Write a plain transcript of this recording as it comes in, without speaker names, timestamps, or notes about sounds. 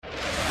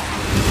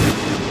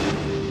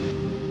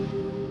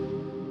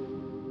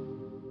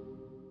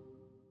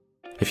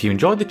If you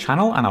enjoyed the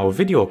channel and our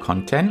video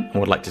content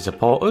and would like to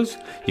support us,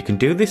 you can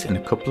do this in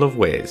a couple of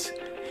ways.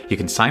 You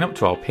can sign up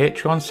to our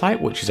Patreon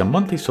site, which is a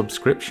monthly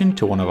subscription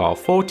to one of our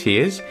 4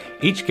 tiers,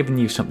 each giving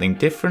you something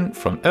different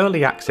from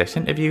early access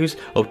interviews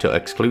up to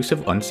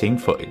exclusive unseen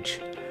footage.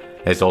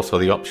 There's also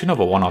the option of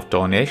a one-off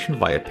donation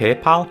via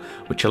PayPal,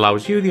 which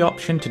allows you the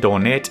option to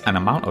donate an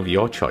amount of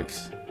your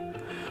choice.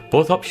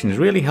 Both options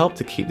really help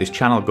to keep this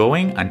channel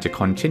going and to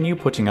continue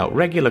putting out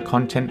regular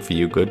content for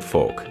you good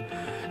folk.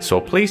 So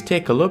please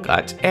take a look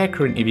at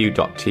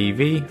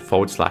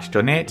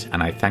aircrewinterview.tv/donate,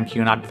 and I thank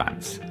you in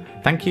advance.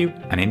 Thank you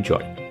and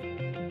enjoy.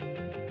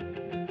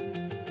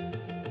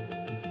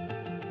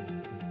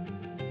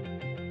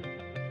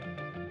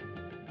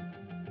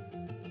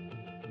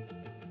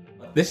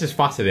 This has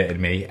fascinated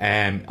me.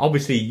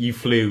 Obviously, you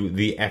flew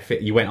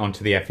you went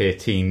onto the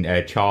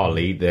F-18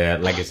 Charlie, the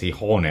Legacy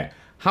Hornet.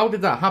 How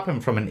did that happen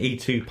from an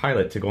E-2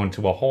 pilot to go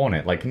into a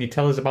Hornet? Like, can you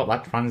tell us about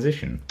that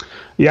transition?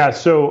 Yeah,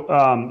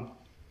 so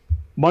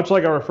much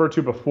like I referred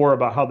to before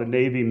about how the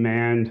Navy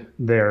manned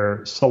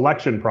their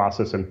selection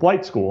process in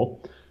flight school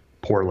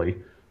poorly,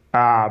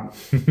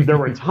 there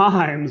were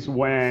times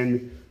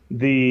when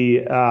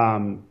they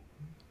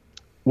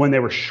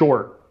were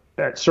short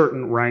at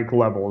certain rank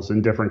levels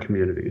in different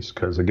communities,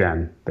 because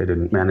again, they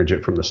didn't manage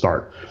it from the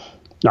start.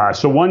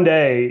 So one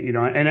day,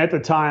 and at the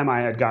time I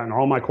had gotten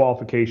all my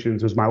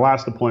qualifications. It was my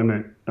last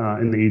deployment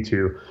in the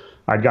E2.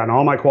 I'd gotten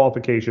all my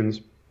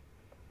qualifications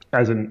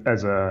as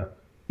a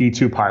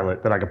E2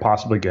 pilot that I could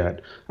possibly get.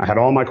 I had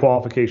all my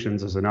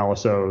qualifications as an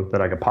LSO that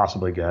I could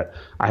possibly get.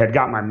 I had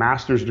got my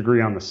master's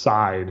degree on the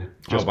side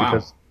just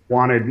because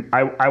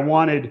I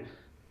wanted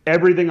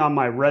everything on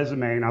my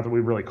resume, not that we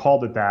really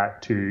called it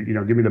that, to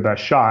give me the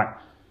best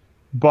shot.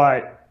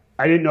 But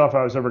I didn't know if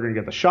I was ever going to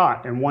get the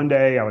shot. And one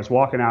day I was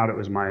walking out. It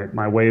was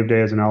my wave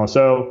day as an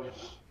LSO,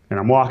 and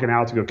I'm walking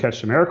out to go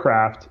catch some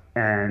aircraft.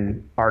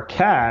 And our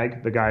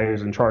CAG, the guy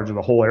who's in charge of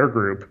the whole air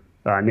group,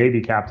 Navy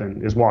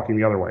captain, is walking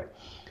the other way.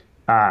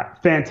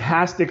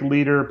 Fantastic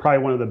leader, probably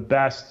one of the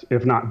best,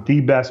 if not the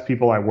best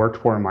people I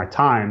worked for in my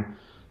time.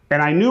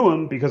 And I knew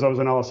him because I was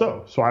an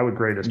LSO, so I would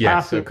grade his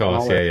passes. Yes, of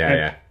course,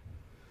 yeah.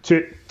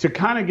 To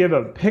kind of give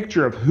a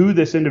picture of who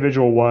this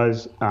individual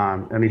was,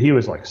 he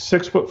was like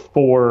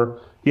 6'4".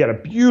 He had a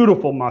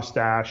beautiful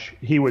mustache.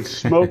 He would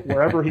smoke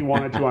wherever he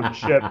wanted to on the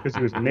ship because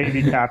he was a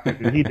Navy captain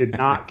and he did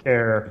not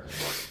care.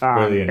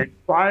 And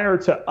prior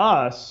to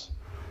us,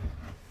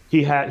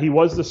 he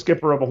was the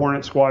skipper of a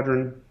Hornet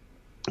squadron.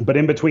 But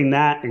in between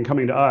that and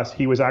coming to us,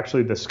 he was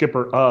actually the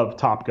skipper of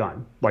Top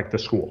Gun, like the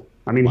school.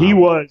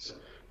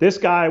 This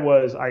guy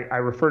was, I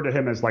referred to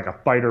him as like a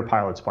fighter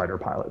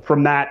pilot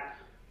from that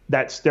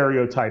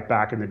stereotype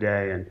back in the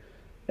day.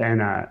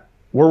 And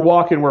we're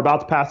about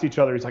to pass each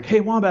other. He's like,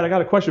 "Hey, Wombat, I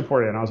got a question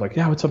for you." And I was like,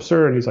 "Yeah, what's up,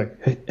 sir?" And he's like,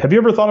 "Hey, have you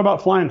ever thought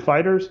about flying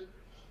fighters?"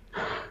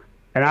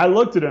 And I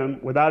looked at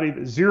him without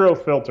even zero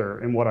filter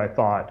in what I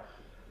thought.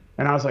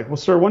 And I was like, "Well,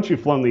 sir, once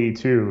you've flown the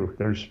E2,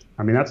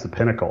 that's the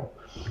pinnacle."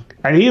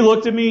 And he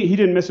looked at me. He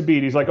didn't miss a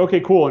beat. He's like, "Okay,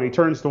 cool." And he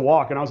turns to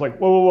walk. And I was like,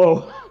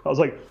 whoa. I was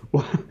like,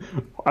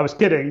 I was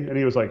kidding. And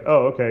he was like,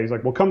 "Oh, okay." He's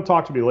like, "Well, come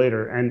talk to me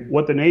later." And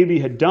what the Navy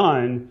had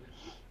done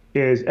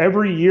is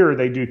every year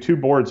they do 2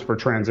 boards for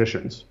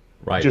transitions.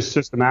 Right. Just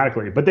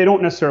systematically. But they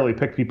don't necessarily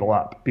pick people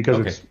up because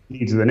it's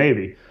needs of the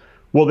Navy.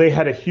 Well, they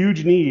had a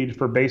huge need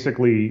for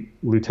basically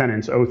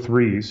lieutenants,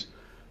 O3s.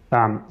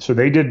 So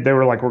they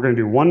were like, "We're going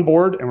to do 1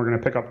 board and we're going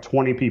to pick up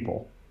 20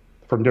 people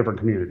from different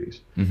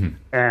communities." Mm-hmm.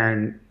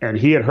 And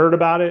he had heard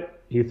about it.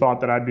 He thought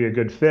that I'd be a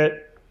good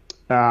fit.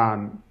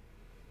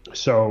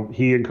 So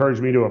he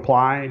encouraged me to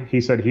apply.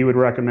 He said he would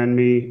recommend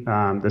me.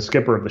 The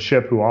skipper of the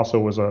ship, who also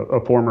was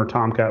a former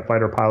Tomcat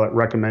fighter pilot,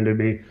 recommended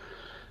me.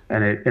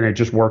 And it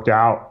just worked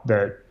out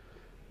that,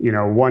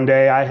 one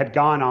day I had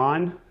gone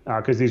on,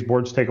 because these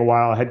boards take a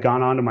while, I had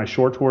gone on to my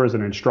shore tour as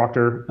an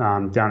instructor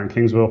down in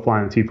Kingsville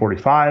flying the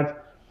T-45.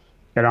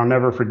 And I'll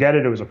never forget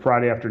it. It was a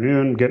Friday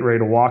afternoon, getting ready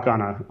to walk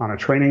on a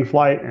training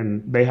flight.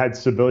 And they had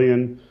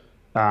civilian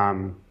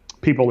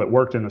people that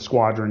worked in the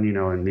squadron,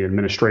 in the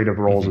administrative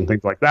roles and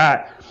things like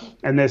that.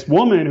 And this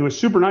woman who was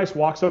super nice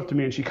walks up to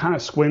me and she kind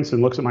of squints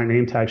and looks at my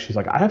name tag. She's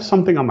like, "I have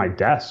something on my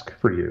desk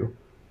for you."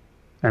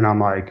 And I'm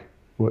like,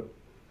 what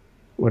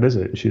is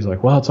it? And she's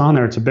like, "Well, it's on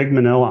there. It's a big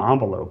manila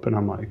envelope." And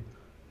I'm like,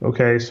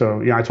 okay.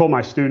 So, I told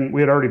my student, we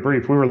had already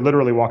briefed. We were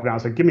literally walking down. I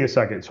was like, "Give me a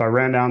second." So I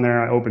ran down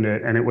there, I opened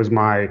it, and it was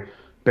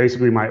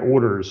basically my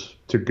orders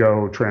to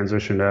go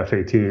transition to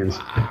F-18s.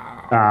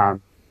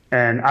 Wow.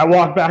 And I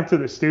walked back to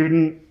the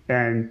student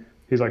and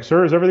he's like,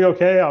 "Sir, is everything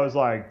okay?" I was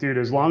like, "Dude,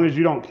 as long as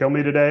you don't kill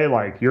me today,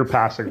 like, you're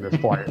passing this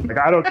flight. Like,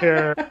 I don't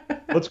care.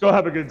 Let's go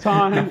have a good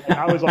time." And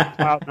I was on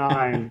cloud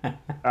 9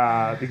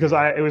 because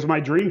it was my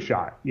dream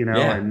shot,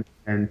 Yeah.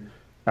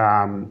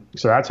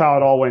 So that's how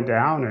it all went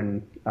down.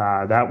 And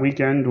that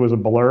weekend was a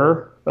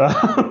blur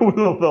with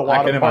a lot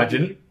I can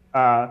imagine.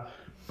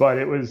 But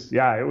it was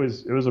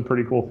a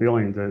pretty cool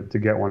feeling to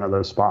get one of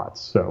those spots.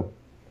 So.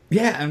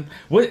 Yeah, and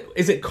what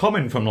is it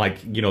common from the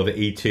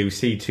E2,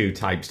 C2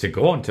 types to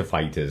go onto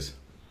fighters?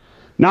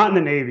 Not in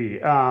the Navy.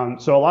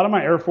 So a lot of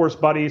my Air Force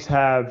buddies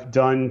have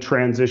done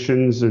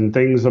transitions and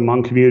things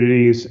among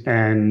communities,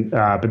 and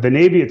but the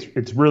Navy,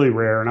 it's really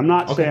rare. And I'm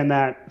not saying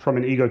that from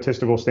an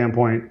egotistical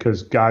standpoint,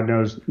 because God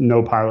knows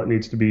no pilot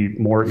needs to be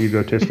more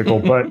egotistical.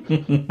 But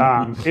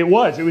it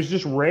was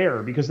just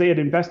rare because they had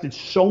invested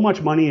so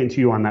much money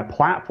into you on that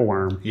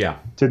platform. Yeah.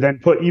 To then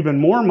put even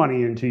more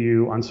money into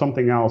you on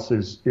something else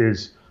is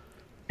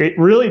it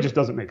really just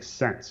doesn't make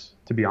sense,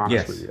 to be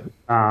honest with you.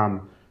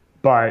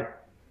 But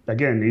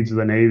again, needs of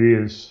the Navy,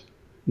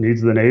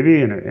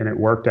 and it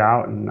worked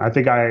out. And I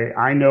think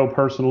I know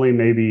personally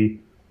maybe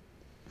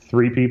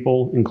 3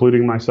 people,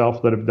 including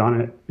myself, that have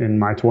done it in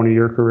my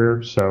 20-year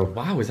career. So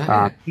wow, is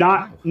that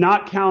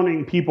not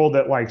counting people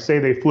that like say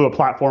they flew a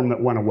platform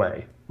that went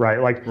away, right?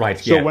 Like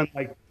so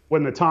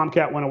when the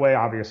Tomcat went away,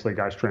 obviously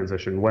guys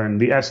transitioned. When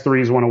the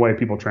S3s went away,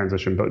 people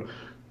transitioned. But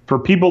for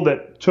people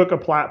that took a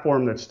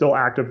platform that's still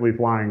actively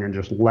flying and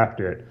just left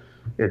it,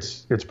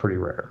 it's pretty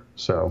rare.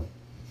 So.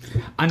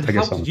 And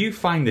how did you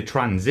find the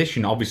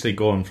transition, obviously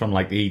going from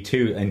like the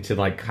E2 into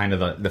like kind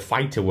of the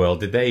fighter world?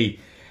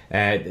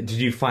 Did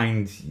you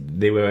find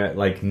they were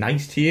like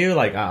nice to you?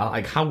 Like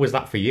how was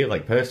that for you,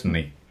 like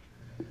personally?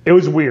 It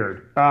was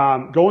weird.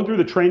 Going through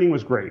the training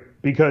was great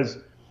because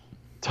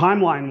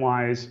timeline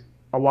wise,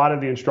 a lot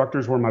of the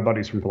instructors were my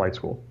buddies from flight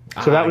school.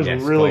 So that was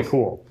really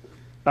cool.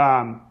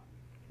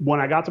 When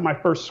I got to my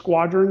first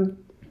squadron,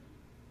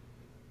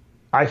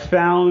 I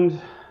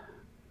found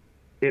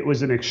it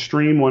was an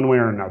extreme one way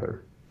or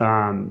another.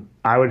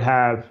 I would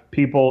have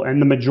people,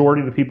 and the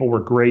majority of the people were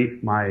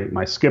great.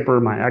 My skipper,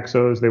 my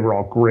XOs, they were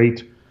all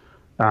great.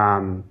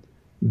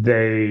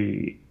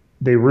 They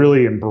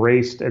really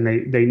embraced, and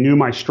they knew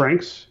my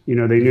strengths. You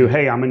know, they knew,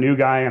 hey, I'm a new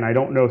guy and I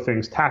don't know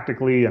things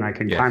tactically and I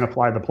can kind of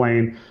fly the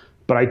plane,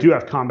 but I do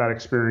have combat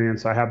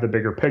experience. I have the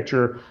bigger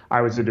picture.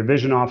 I was a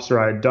division officer.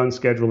 I had done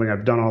scheduling.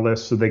 I've done all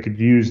this, so they could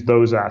use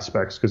those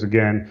aspects. Because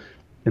again,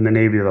 in the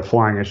Navy, the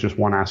flying is just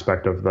one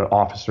aspect of the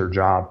officer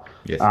job.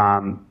 Yes.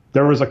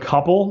 There was a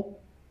couple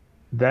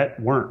that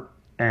weren't.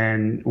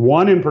 And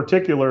one in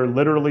particular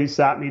literally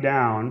sat me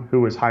down,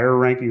 who was higher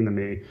ranking than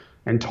me,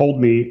 and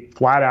told me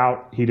flat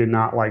out he did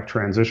not like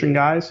transition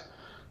guys.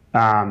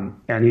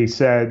 And he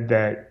said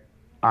that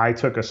I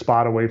took a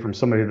spot away from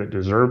somebody that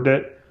deserved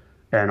it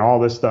and all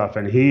this stuff.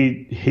 And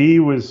we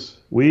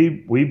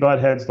butt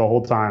heads the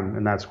whole time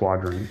in that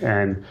squadron.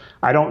 And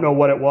I don't know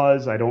what it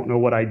was. I don't know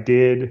what I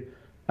did.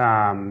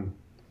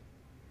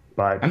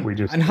 But we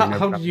just. And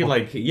how did you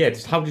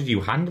how did you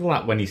handle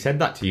that when he said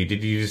that to you?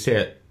 Did you just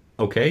say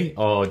okay,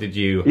 or did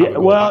you?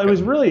 Well, it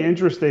was really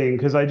interesting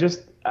because I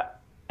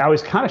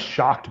was kind of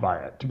shocked by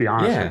it, to be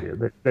honest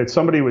with you, that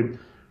somebody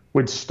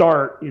would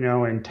start,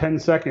 in 10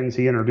 seconds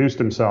he introduced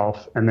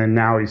himself, and then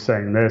now he's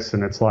saying this,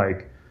 and it's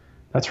like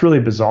that's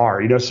really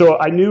bizarre, So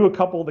I knew a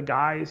couple of the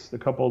guys, a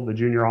couple of the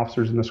junior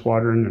officers in the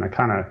squadron, and I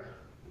kind of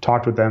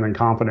talked with them in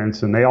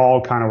confidence, and they all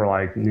kind of were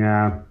like,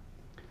 yeah.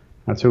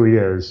 That's who he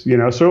is,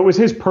 So it was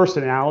his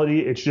personality.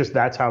 It's just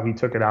that's how he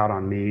took it out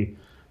on me.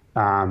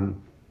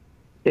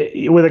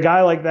 With a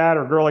guy like that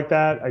or a girl like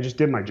that, I just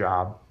did my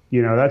job.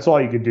 That's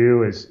all you could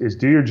do is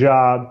do your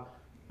job.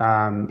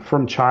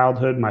 From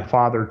childhood, my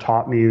father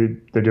taught me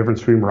the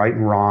difference between right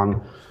and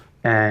wrong,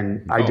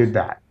 and I did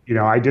that.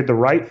 I did the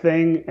right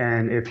thing,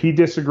 and if he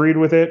disagreed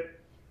with it,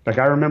 like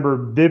I remember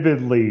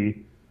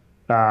vividly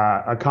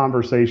a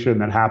conversation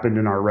that happened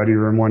in our ready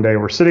room one day.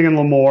 We're sitting in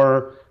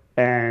Lemoore,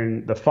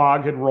 and the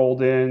fog had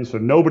rolled in, so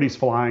nobody's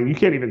flying. You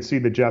can't even see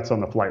the jets on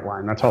the flight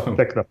line. That's how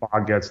thick the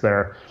fog gets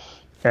there.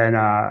 And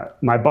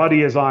my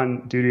buddy is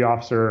on duty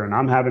officer, and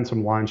I'm having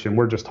some lunch, and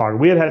we're just talking.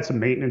 We had some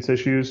maintenance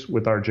issues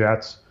with our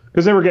jets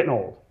because they were getting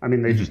old. I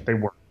mean, they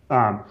were.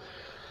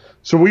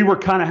 So we were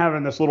kind of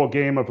having this little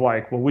game of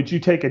like, well, would you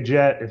take a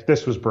jet if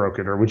this was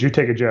broken, or would you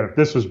take a jet if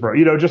this was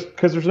broken? Just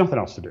because there's nothing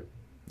else to do.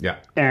 Yeah.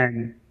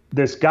 And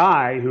this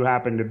guy who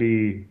happened to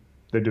be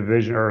the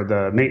division or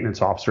the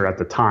maintenance officer at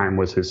the time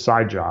was his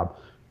side job,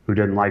 who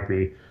didn't like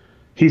me.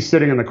 He's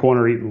sitting in the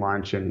corner eating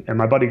lunch, and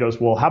my buddy goes,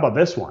 well, how about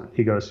this one?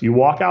 He goes, you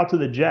walk out to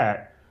the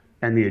jet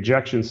and the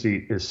ejection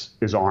seat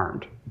is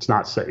armed. It's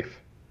not safe.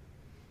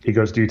 He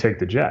goes, do you take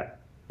the jet?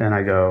 And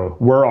I go,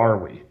 where are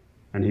we?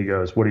 And he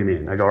goes, what do you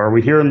mean? I go, are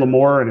we here in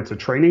Lemoore and it's a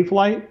training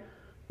flight,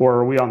 or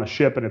are we on the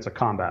ship and it's a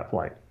combat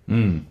flight?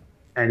 And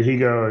he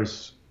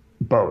goes,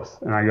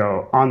 both. And I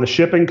go, on the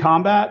ship in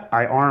combat,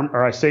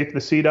 I safe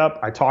the seat up,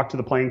 I talk to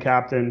the plane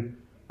captain,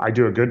 I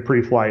do a good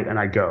pre-flight, and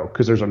I go,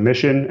 because there's a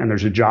mission and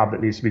there's a job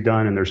that needs to be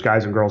done, and there's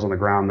guys and girls on the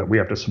ground that we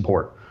have to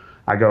support.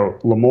 I go,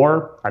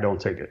 Lemoore, I don't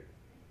take it.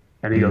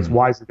 And he goes,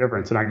 why is the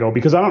difference? And I go,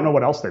 because I don't know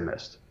what else they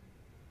missed,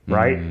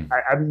 right?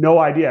 I have no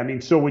idea. I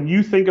mean, so when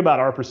you think about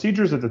our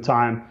procedures at the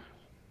time,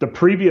 the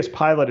previous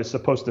pilot is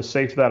supposed to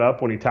safe that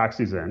up when he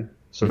taxis in.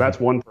 So that's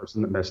one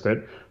person that missed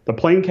it. The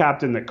plane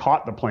captain that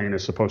caught the plane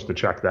is supposed to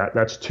check that.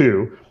 That's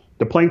 2.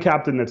 The plane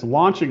captain that's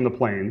launching the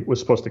plane was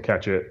supposed to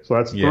catch it. So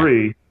that's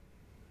 3.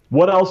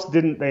 What else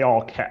didn't they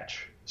all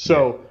catch?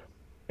 So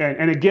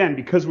And again,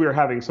 because we were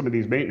having some of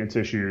these maintenance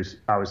issues,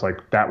 I was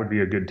like, that would be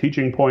a good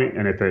teaching point.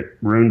 And if it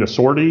ruined a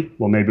sortie,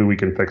 well, maybe we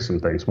can fix some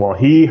things. Well,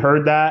 he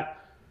heard that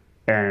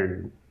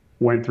and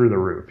went through the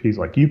roof. He's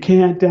like, you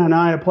can't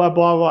deny it, blah,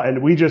 blah, blah.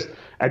 And we just,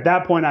 at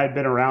that point, I had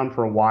been around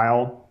for a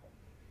while.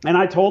 And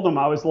I told him,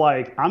 I was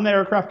like, I'm the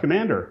aircraft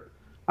commander.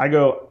 I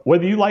go,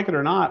 whether you like it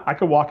or not, I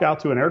could walk out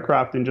to an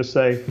aircraft and just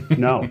say,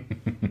 no,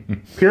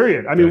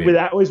 period. I mean,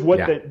 that was what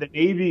the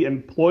Navy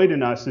employed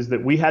in us, is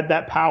that we had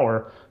that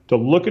power to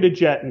look at a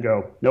jet and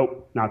go,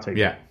 nope, not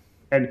taking it.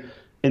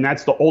 And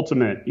that's the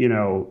ultimate,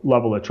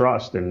 level of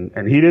trust. And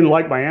he didn't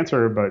like my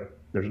answer, but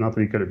there's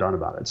nothing he could have done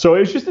about it. So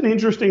it's just an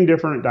interesting,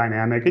 different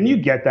dynamic. And you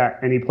get that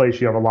any place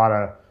you have a lot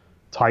of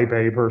type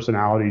A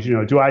personalities.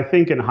 Do I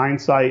think in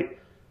hindsight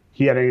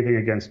he had anything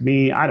against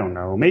me? I don't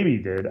know. Maybe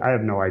he did. I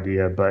have no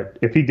idea. But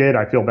if he did,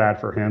 I feel bad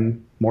for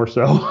him more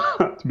so,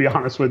 to be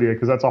honest with you,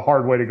 because that's a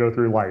hard way to go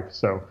through life.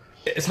 So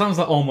it sounds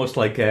like almost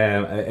like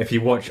if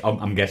you watch,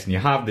 I'm guessing you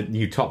have, the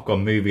new Top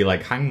Gun movie,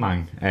 like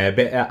Hangman, a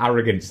bit of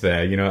arrogance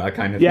there, that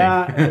kind of thing.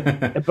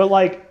 Yeah, but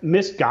like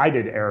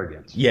misguided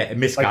arrogance. Yeah,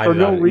 misguided.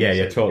 Like for no reason.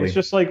 Yeah, totally. It's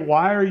just like,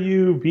 why are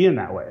you being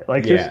that way?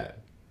 Like, it'd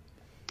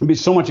be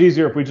so much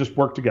easier if we just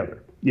worked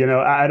together.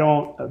 I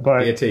don't. But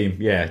be a team.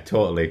 Yeah,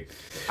 totally.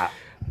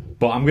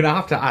 But I'm going to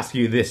have to ask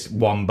you this,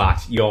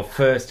 Wombat. Your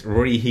first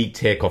reheat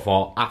takeoff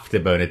or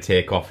afterburner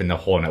takeoff in the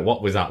Hornet,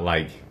 what was that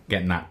like,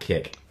 getting that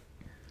kick?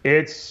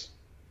 It's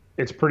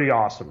pretty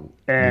awesome.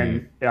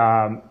 And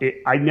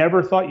I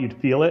never thought you'd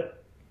feel it,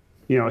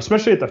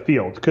 especially at the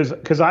field.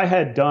 Because I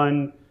had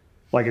done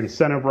like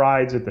incentive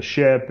rides at the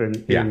ship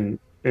and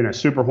in a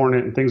Super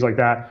Hornet and things like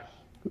that.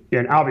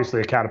 And obviously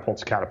a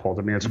catapult's a catapult.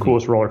 I mean, it's the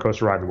coolest roller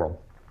coaster ride in the world.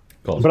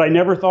 Cool. But I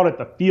never thought at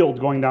the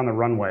field going down the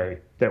runway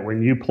that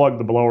when you plug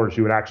the blowers,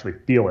 you would actually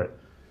feel it.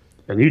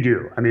 And you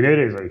do. I mean, it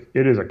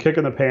is a kick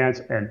in the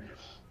pants.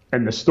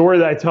 And the story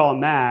that I tell on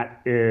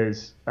that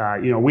is,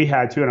 we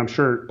had to, and I'm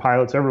sure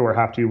pilots everywhere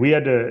have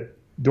to,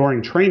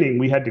 during training,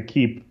 we had to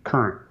keep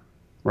current,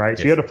 right? Yes.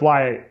 So you had to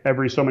fly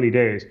every so many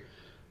days.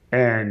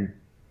 And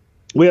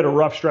we had a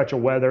rough stretch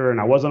of weather, and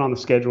I wasn't on the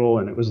schedule,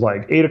 and it was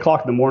like 8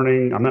 o'clock in the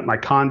morning. I'm at my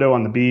condo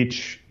on the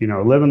beach,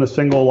 living the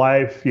single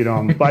life,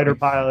 I'm a fighter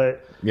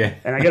pilot. Yeah.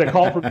 And I get a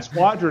call from the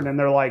squadron, and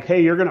they're like,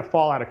 hey, you're going to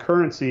fall out of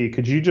currency.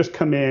 Could you just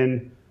come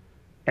in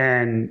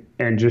and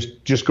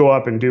just go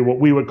up and do what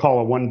we would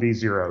call a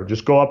 1v0?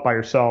 Just go up by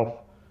yourself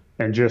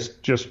and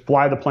just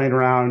fly the plane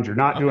around. You're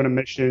not doing a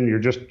mission. You're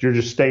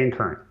just staying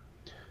current.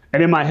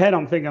 And in my head,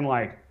 I'm thinking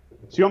like,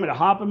 so you want me to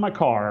hop in my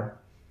car,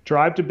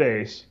 drive to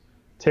base,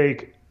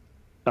 take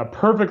a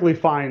perfectly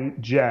fine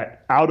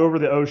jet out over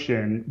the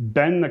ocean,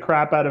 bend the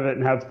crap out of it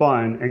and have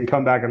fun, and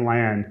come back and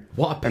land.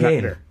 What a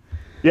pain.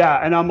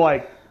 Yeah, and I'm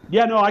like,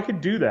 yeah, no, I could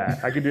do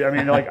that.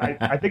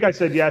 I think I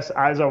said yes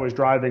as I was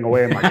driving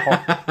away in my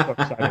car. So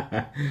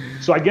excited.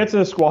 So I get to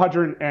the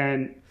squadron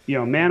and,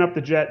 man up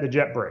the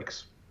jet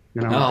breaks.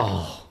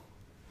 Oh.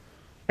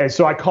 And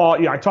so I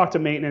talk to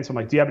maintenance. I'm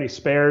like, do you have any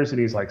spares? And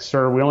he's like,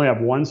 sir, we only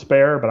have one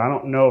spare, but I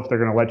don't know if they're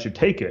going to let you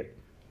take it.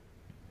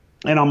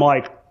 And I'm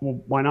like, well,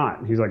 why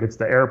not? He's like, it's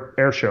the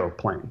air show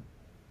plane.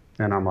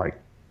 And I'm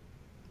like,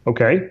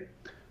 okay.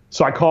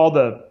 So I call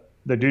the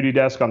duty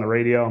desk on the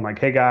radio. I'm like,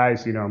 hey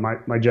guys,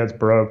 my jet's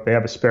broke. They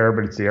have a spare,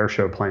 but it's the air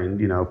show plane.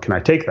 Can I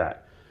take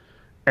that?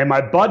 And my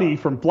buddy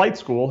from flight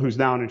school, who's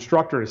now an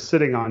instructor, is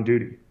sitting on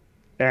duty.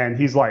 And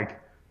he's like,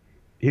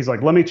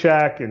 let me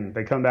check. And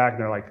they come back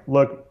and they're like,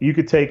 look, you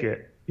could take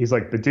it. He's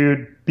like, but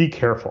dude, be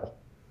careful.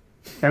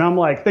 And I'm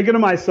like, thinking to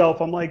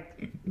myself, I'm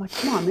like,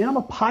 come on, man, I'm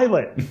a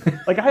pilot.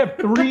 Like, I have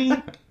 3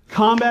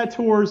 combat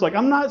tours. Like,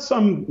 I'm not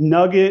some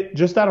nugget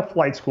just out of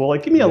flight school.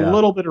 Like, give me a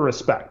little bit of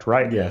respect,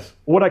 right? Yes.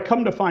 What I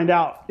come to find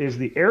out is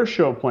the air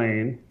show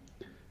plane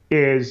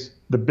is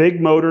the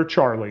big motor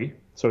Charlie.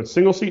 So it's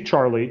single seat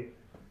Charlie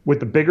with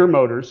the bigger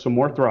motors, so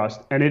more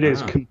thrust. And it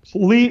is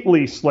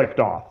completely slicked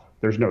off.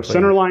 There's no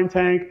centerline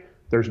tank.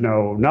 There's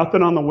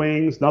nothing on the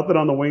wings, nothing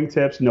on the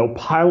wingtips, no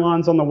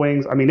pylons on the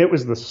wings. I mean, it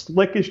was the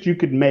slickest you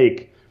could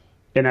make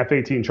in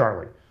F-18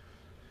 Charlie.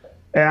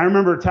 And I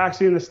remember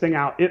taxiing this thing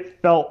out.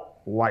 It felt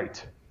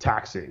light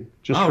taxiing.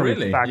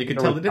 Really? You could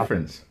tell the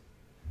difference.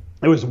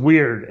 It was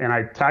weird. And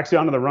I taxi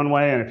onto the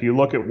runway, and if you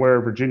look at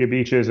where Virginia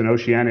Beach is and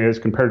Oceana is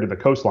compared to the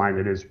coastline,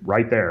 it is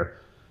right there.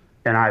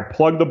 And I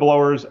plug the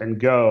blowers and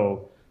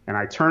go. And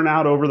I turn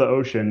out over the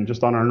ocean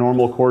just on our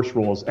normal course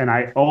rules, and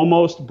I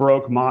almost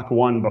broke Mach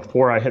 1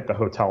 before I hit the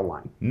hotel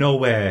line. No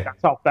way.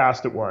 That's how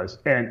fast it was.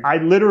 And I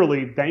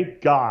literally,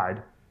 thank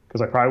God,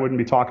 because I probably wouldn't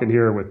be talking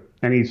here with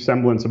any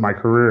semblance of my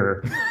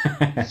career,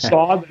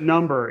 saw the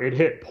number. It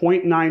hit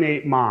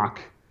 0.98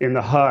 Mach in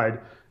the HUD,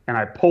 and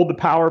I pulled the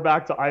power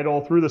back to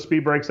idle, threw the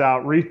speed brakes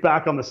out, reefed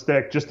back on the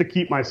stick just to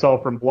keep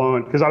myself from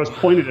blowing, because I was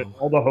pointed at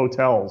all the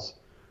hotels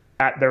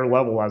at their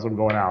level as I'm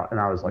going out. And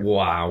I was like,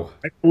 wow.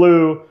 I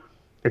flew.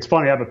 It's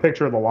funny, I have a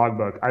picture of the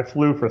logbook. I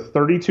flew for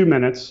 32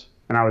 minutes,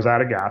 and I was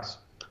out of gas.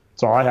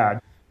 That's all I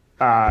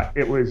had.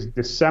 It was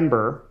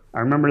December.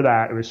 I remember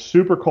that. It was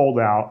super cold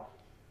out.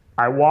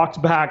 I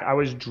walked back. I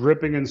was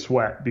dripping in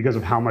sweat because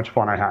of how much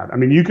fun I had. I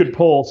mean, you could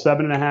pull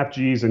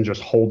 7.5 Gs and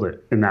just hold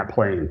it in that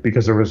plane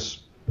because there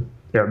was,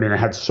 I mean, it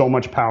had so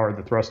much power,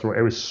 the thrust away.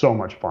 It was so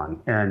much fun.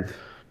 And,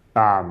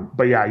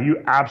 but yeah,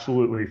 you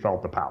absolutely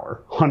felt the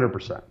power,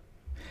 100%.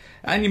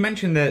 And you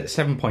mentioned the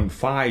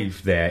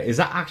 7.5 there. Is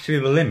that actually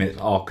the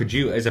limit? Or could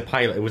you, as a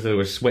pilot, was there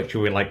a switch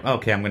where you were like,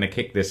 okay, I'm going to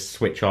kick this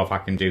switch off, I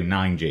can do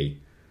 9G?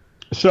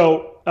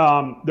 So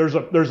there's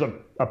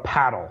a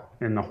paddle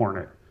in the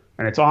Hornet,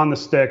 and it's on the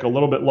stick a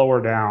little bit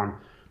lower down,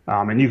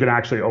 and you can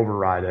actually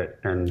override it,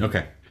 and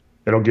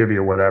it'll give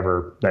you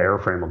whatever the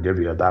airframe will give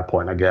you at that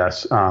point, I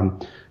guess.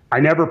 I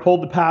never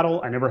pulled the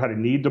paddle. I never had a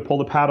need to pull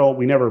the paddle.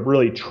 We never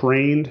really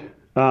trained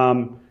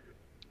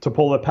to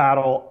pull the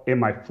paddle. In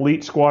my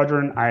fleet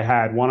squadron, I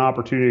had one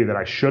opportunity that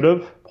I should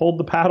have pulled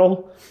the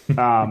paddle.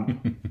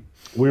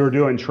 We were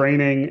doing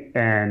training,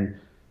 and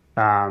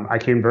I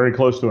came very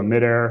close to a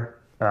midair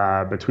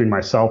between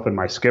myself and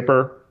my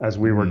skipper as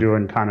we were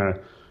doing kind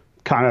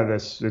of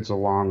this. It's a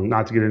long,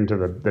 not to get into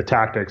the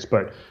tactics,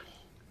 but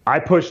I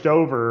pushed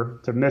over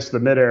to miss the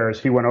midair as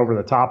he went over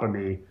the top of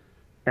me,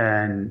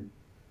 and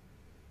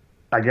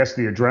I guess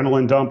the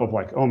adrenaline dump of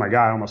like, oh my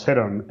God, I almost hit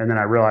him. And then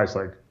I realized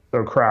like,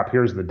 oh crap,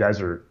 here's the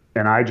desert.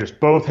 And I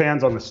just, both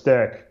hands on the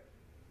stick,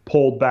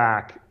 pulled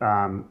back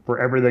for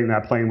everything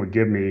that plane would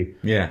give me.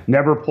 Yeah.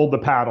 Never pulled the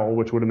paddle,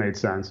 which would have made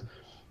sense.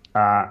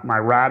 My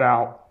rat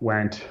out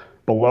went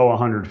below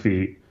 100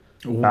 feet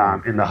in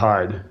the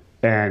HUD.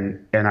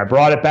 And I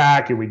brought it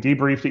back and we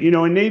debriefed it. You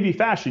know, in Navy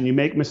fashion, you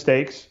make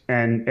mistakes.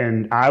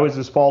 And I was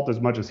at fault as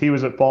much as he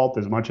was at fault,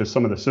 as much as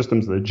some of the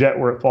systems of the jet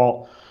were at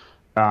fault.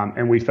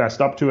 And we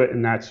fessed up to it,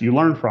 and you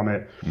learn from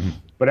it. Mm-hmm.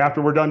 But after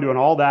we're done doing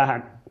all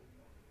that,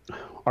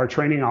 our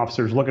training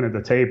officer's looking at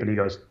the tape, and he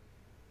goes,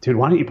 dude,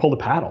 why don't you pull the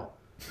paddle?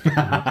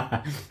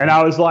 And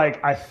I was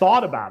like, I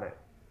thought about it.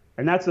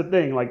 And that's the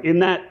thing. Like in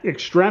that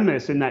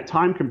extremis, in that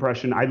time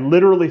compression, I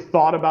literally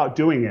thought about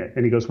doing it.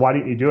 And he goes, why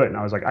didn't you do it? And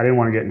I was like, I didn't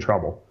want to get in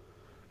trouble.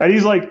 And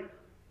he's like,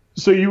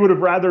 so you would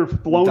have rather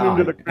flown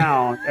into the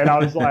ground? And I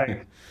was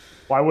like,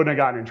 well, I wouldn't have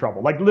gotten in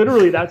trouble. Like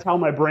literally, that's how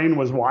my brain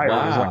was wired.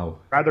 Wow. It was like,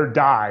 rather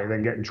die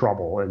than get in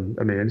trouble. And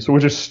I mean, so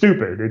which is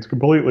stupid. It's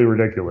completely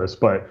ridiculous.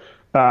 But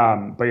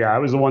yeah, it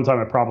was the one time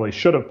I probably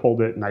should have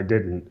pulled it and I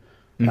didn't.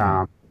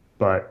 Mm-hmm.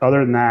 But other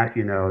than that,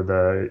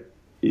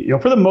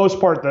 for the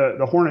most part,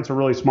 the Hornet's a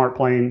really smart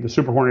plane. The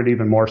Super Hornet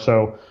even more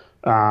so,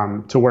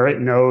 to where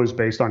it knows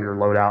based on your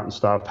loadout and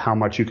stuff how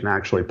much you can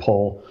actually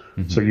pull.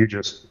 Mm-hmm. So you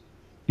just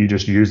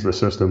use the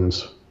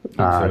systems.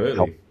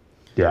 Absolutely.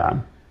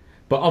 Yeah.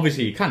 But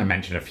obviously, you kind of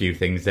mentioned a few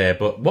things there.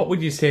 But what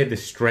would you say the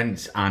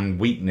strengths and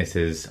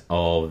weaknesses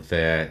of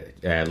the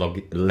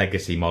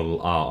legacy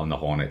model are on the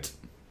Hornet?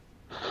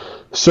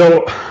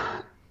 So,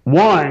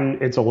 one,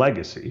 it's a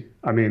legacy.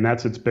 I mean,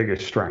 that's its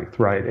biggest strength,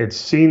 right? It's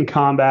seen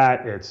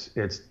combat.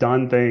 It's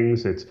done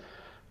things.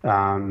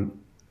 I'm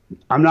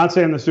not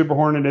saying the Super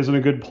Hornet isn't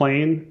a good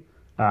plane.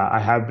 I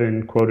have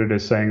been quoted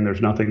as saying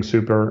there's nothing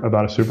super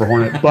about a Super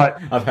Hornet, but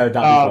I've heard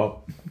that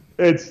before.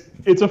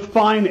 It's a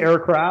fine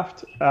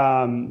aircraft.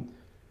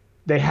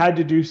 They had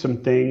to do some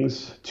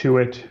things to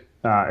it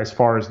as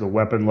far as the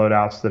weapon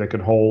loadouts that it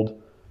could hold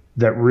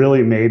that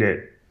really made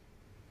it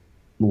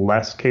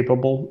less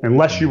capable,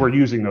 unless you were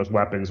using those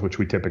weapons, which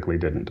we typically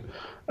didn't.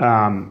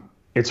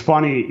 It's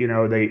funny,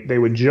 they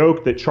would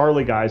joke that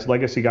Charlie guys,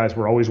 legacy guys,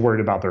 were always worried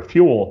about their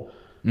fuel.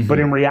 Mm-hmm. But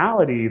in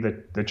reality,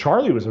 the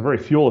Charlie was a very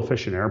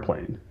fuel-efficient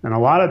airplane. And a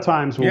lot of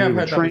times when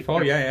we were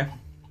training,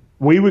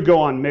 we would go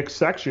on mixed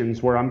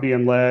sections where I'm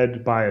being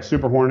led by a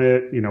Super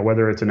Hornet,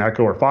 whether it's an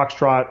Echo or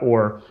Foxtrot,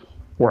 or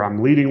where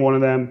I'm leading one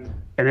of them.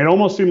 And it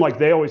almost seemed like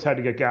they always had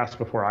to get gas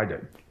before I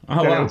did.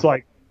 Oh, and it's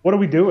like, what are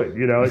we doing?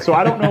 So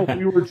I don't know if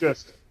we were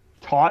just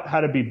taught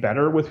how to be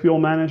better with fuel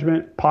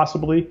management,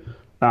 possibly.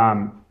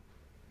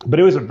 But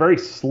it was a very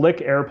slick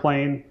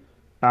airplane,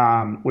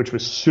 which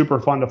was super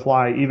fun to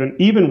fly,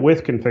 even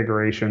with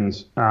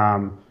configurations.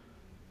 There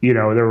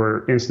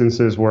were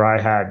instances where I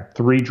had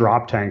 3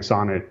 drop tanks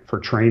on it for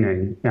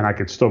training, and I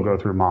could still go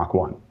through Mach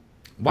 1.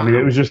 Wow. I mean,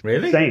 it was just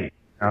really insane.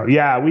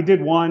 Yeah, we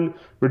did one.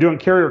 We're doing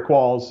carrier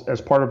quals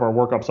as part of our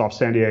workups off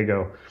San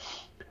Diego.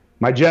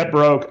 My jet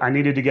broke. I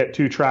needed to get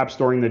 2 traps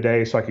during the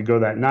day so I could go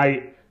that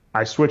night.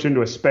 I switch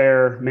into a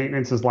spare.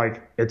 Maintenance is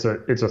like, it's a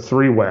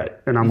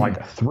 3-wet. And I'm like,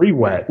 a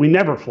 3-wet? We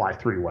never fly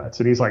 3-wets.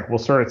 And he's like, well,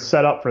 sir, it's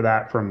set up for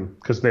that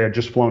because they had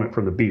just flown it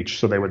from the beach.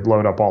 So they would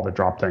load up all the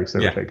drop tanks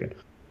they were taking.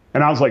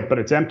 And I was like, but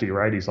it's empty,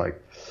 right? He's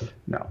like,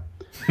 no.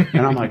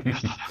 And I'm like,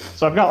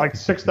 so I've got like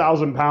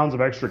 6,000 pounds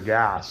of extra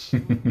gas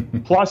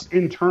plus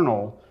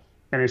internal.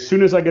 And as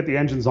soon as I get the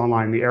engines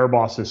online, the air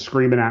boss is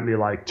screaming at me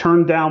like,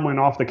 turn downwind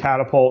off the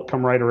catapult,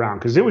 come right around.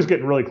 Because it was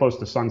getting really close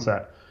to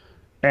sunset.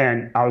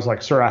 And I was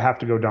like, sir, I have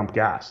to go dump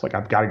gas. Like,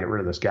 I've got to get rid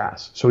of this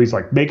gas. So he's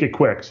like, make it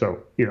quick.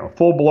 So,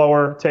 full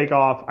blower, take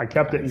off. I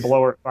kept it in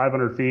blower at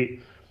 500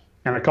 feet.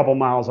 And a couple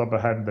miles up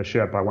ahead of the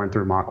ship, I went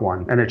through Mach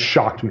 1. And it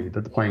shocked me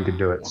that the plane could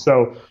do it.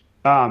 So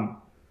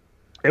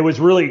it was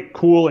really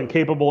cool and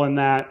capable in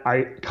that.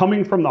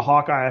 Coming from the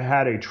Hawkeye, I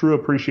had a true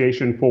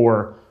appreciation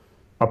for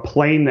a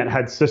plane that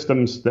had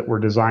systems that were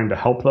designed to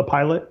help the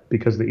pilot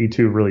because the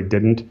E-2 really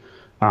didn't.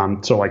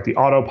 So like the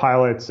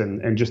autopilots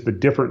and just the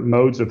different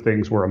modes of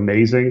things were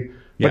amazing,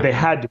 but they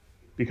had to,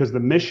 because the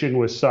mission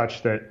was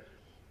such that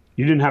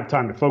you didn't have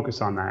time to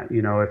focus on that.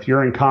 You know, if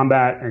you're in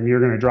combat and you're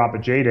going to drop a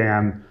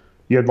JDAM,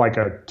 you had like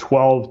a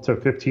 12 to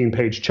 15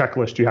 page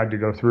checklist you had to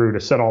go through to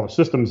set all the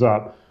systems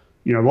up.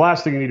 You know, the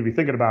last thing you need to be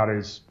thinking about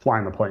is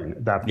flying the plane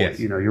at that point. Yes.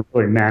 You know, you're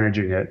really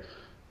managing it.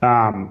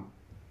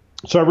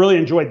 So I really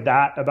enjoyed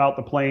that about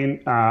the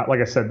plane. Like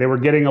I said, they were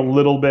getting a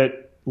little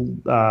bit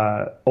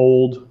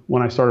old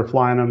when I started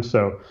flying them.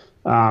 So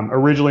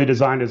originally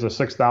designed as a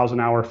 6,000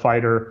 hour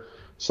fighter.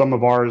 Some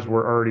of ours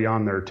were already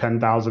on their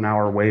 10,000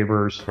 hour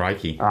waivers.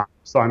 Crikey.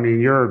 So, I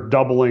mean, you're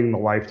doubling the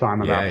lifetime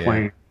of that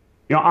plane. Yeah.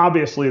 You know,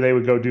 obviously they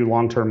would go do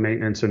long-term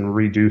maintenance and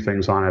redo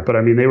things on it, but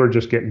I mean, they were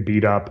just getting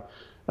beat up.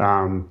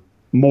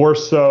 More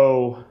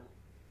so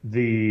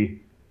the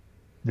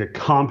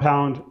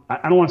compound,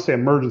 I don't want to say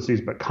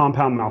emergencies, but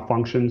compound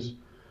malfunctions.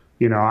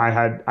 You know, I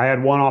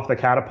had one off the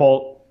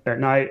catapult at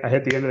night. I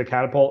hit the end of the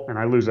catapult and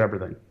I lose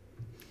everything.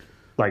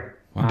 Like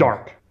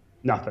dark,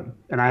 nothing.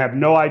 And I have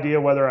no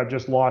idea whether I've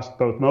just lost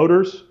both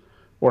motors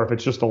or if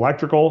it's just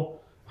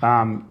electrical.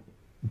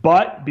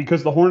 But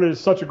because the Hornet is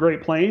such a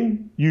great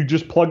plane, you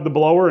just plug the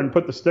blower and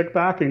put the stick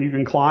back and you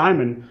can climb.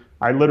 And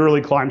I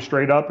literally climbed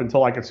straight up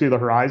until I could see the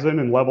horizon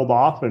and leveled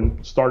off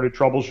and started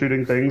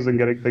troubleshooting things and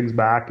getting things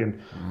back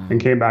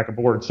and came back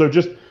aboard. So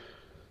just,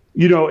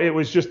 you know, it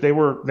was just, they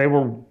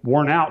were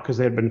worn out because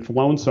they had been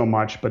flown so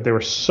much, but they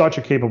were such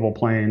a capable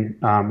plane.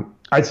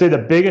 I'd say the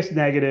biggest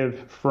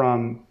negative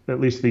from at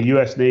least the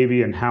U.S.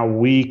 Navy and how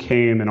we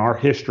came in our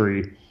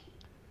history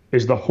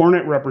is the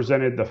Hornet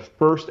represented the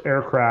first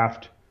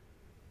aircraft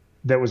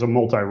that was a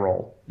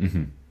multi-role.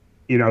 Mm-hmm.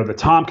 You know, the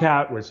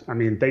Tomcat was, I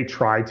mean, they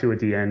tried to at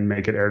the end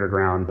make it air to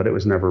ground, but it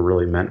was never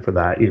really meant for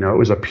that. You know, it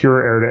was a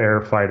pure air to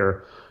air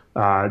fighter.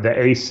 The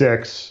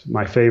A6,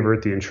 my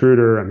favorite, the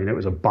Intruder, I mean, it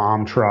was a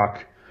bomb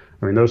truck.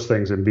 I mean, those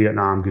things in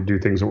Vietnam could do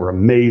things that were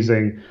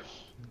amazing.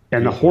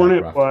 And the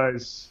Hornet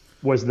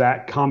was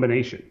that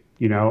combination,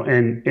 you know,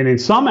 and in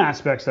some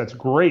aspects that's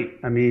great.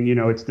 I mean, you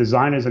know, it's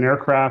designed as an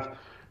aircraft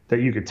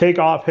that you could take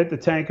off, hit the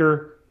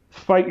tanker,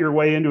 fight your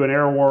way into an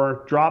air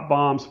war, drop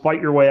bombs, fight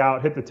your way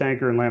out, hit the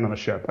tanker, and land on the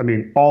ship. I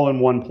mean, all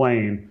in one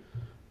plane.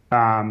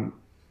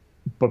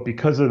 But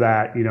because of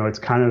that, you know, it's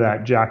kind of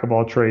that jack of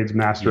all trades,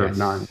 master of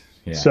none.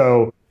 Yes.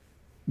 So,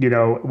 you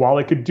know, while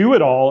it could do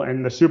it all,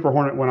 and the Super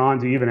Hornet went on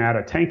to even add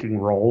a tanking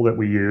role that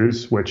we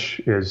use, which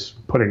is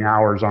putting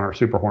hours on our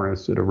Super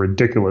Hornets at a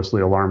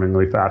ridiculously,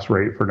 alarmingly fast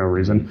rate for no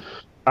reason.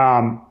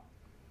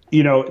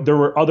 You know, there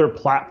were other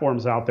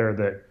platforms out there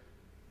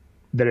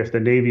that if the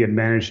Navy had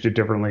managed it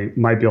differently,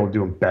 might be able to do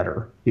them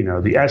better. You know,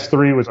 the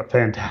S-3 was a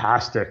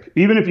fantastic,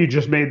 even if you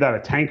just made that a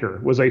tanker,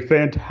 was a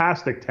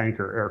fantastic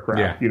tanker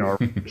aircraft, you know,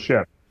 or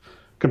ship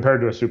compared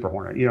to a Super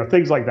Hornet, you know,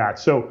 things like that.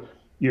 So,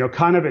 you know,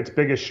 kind of its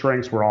biggest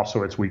strengths were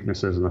also its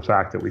weaknesses, and the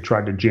fact that we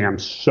tried to jam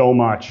so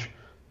much.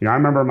 You know, I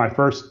remember my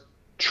first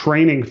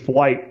training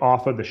flight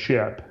off of the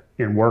ship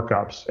in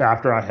workups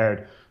after I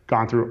had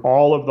gone through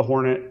all of the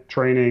Hornet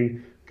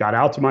training, got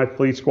out to my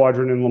fleet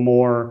squadron in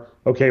Lemoore.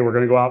 Okay, we're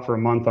going to go out for a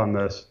month on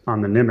the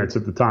Nimitz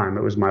at the time.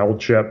 It was my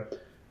old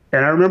ship.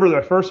 And I remember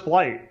the first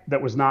flight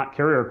that was not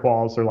carrier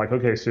quals. They're like,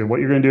 okay, so what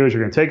you're going to do is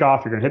you're going to take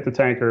off, you're going to hit the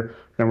tanker,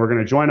 then we're going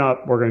to join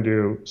up, we're going to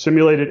do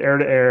simulated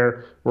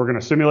air-to-air, we're going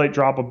to simulate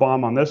drop a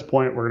bomb on this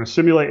point, we're going to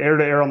simulate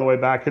air-to-air on the way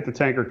back, hit the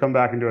tanker, come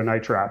back and do a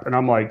night trap. And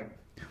I'm like,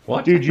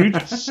 what? Dude, you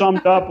just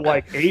summed up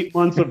like 8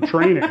 months of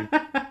training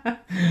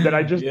that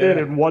I just did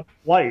in one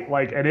flight.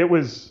 Like, and it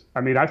was,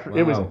 I mean,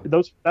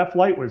 that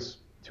flight was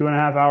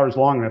 2.5 hours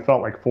long, and it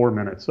felt like 4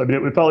 minutes. I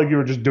mean, it felt like you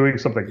were just doing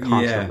something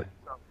constantly.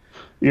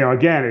 You know,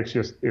 again,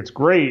 it's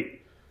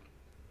great,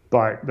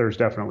 but there's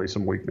definitely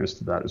some weakness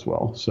to that as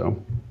well.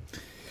 So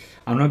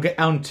I'm going to get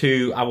on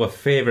to our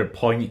favourite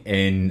point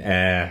in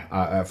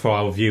for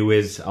our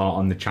viewers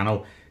on the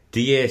channel,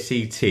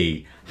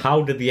 DACT.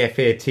 How did the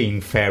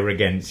F-18 fare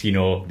against, you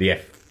know, the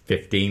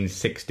F-15s,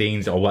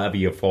 16s, or whatever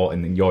you fought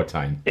in your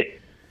time?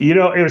 You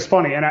know, it was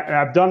funny, and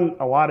I've done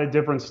a lot of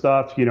different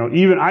stuff. You know,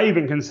 I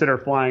even consider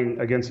flying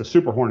against a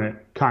Super Hornet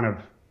kind of,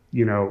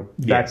 you know,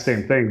 that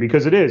same thing,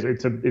 because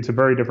it's a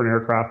very different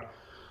aircraft.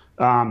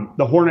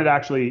 The Hornet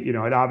actually, you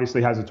know, it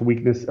obviously has its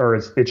weakness or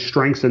its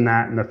strengths in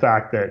that, and the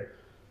fact that,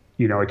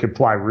 you know, it could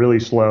fly really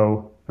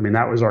slow. I mean,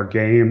 that was our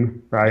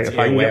game, right? If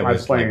I can get my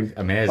plane, like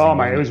amazing, oh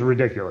my, it was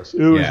ridiculous.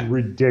 It was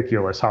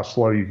ridiculous how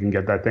slow you can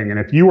get that thing. And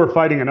if you were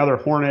fighting another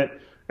Hornet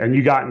and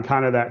you got in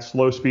kind of that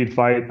slow speed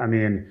fight, I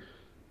mean,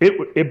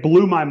 it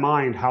blew my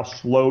mind how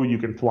slow you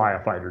can fly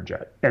a fighter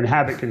jet and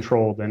have it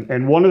controlled.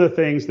 And one of the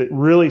things that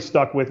really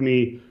stuck with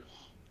me,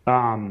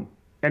 and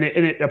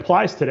it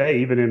applies today,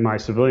 even in my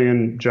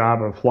civilian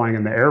job of flying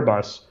in the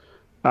Airbus,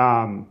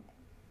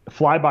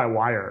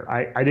 fly-by-wire.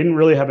 I didn't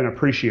really have an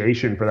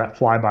appreciation for that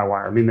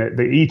fly-by-wire. I mean,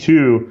 the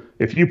E-2,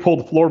 if you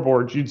pulled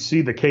floorboards, you'd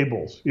see the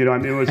cables. You know, I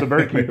mean, it was a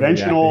very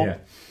conventional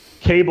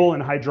cable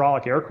and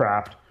hydraulic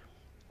aircraft.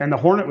 and the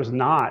Hornet was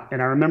not.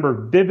 And I remember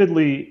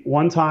vividly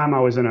one time I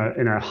was in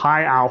a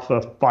high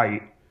alpha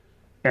fight,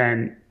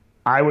 and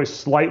I was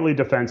slightly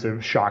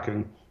defensive,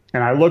 shocking.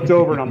 And I looked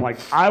over and I'm like,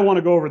 I want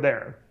to go over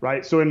there,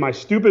 right? So in my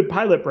stupid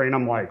pilot brain,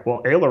 I'm like,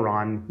 well,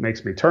 aileron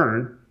makes me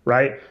turn,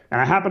 right? And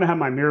I happen to have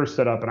my mirror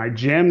set up, and I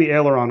jammed the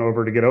aileron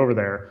over to get over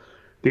there.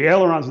 The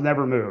ailerons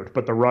never moved,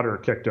 but the rudder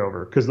kicked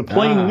over because the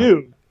plane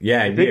knew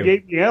if it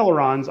gave me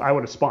ailerons, I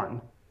would have spun.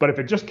 But if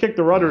it just kicked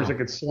the rudders, it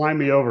could slime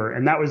me over.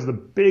 And that was the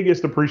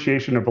biggest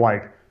appreciation of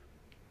like,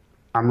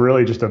 I'm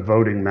really just a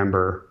voting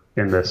member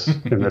in this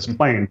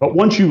plane. But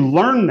once you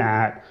learn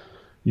that,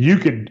 you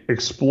could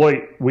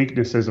exploit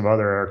weaknesses of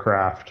other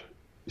aircraft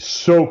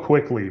so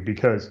quickly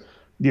because,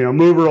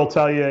 Mover will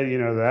tell you,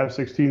 the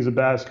F-16 is the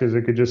best because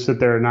it could just sit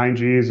there at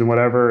 9Gs and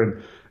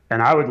whatever.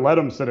 And I would let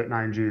him sit at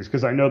 9Gs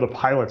because I know the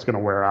pilot's going to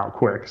wear out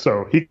quick.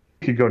 So he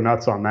could go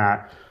nuts on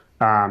that.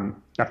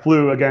 I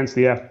flew against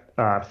the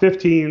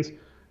F-15s.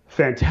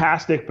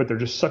 Fantastic, but they're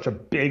just such a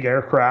big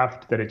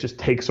aircraft that it just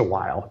takes a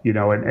while,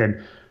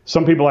 and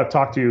some people I've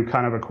talked to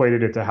kind of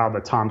equated it to how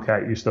the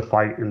Tomcat used to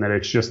fight, and that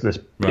it's just this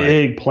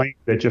big plane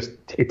that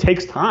it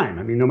takes time.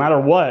 I mean, no matter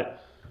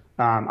what,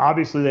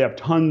 obviously they have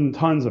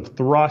tons of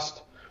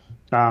thrust,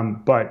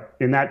 but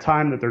in that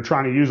time that they're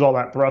trying to use all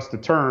that thrust to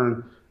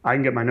turn, I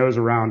can get my nose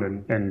around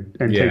and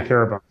take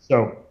care of them.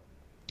 So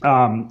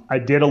I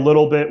did a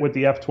little bit with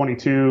the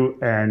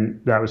F-22, and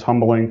that was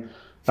humbling.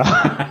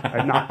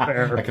 Not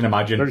fair. I can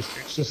imagine.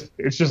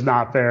 It's just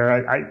not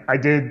fair. I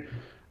think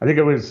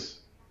it was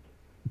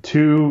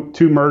two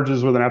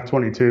merges with an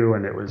F-22,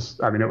 and it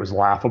was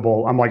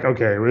laughable. I'm like,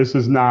 okay, this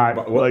is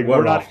not we're not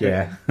we're not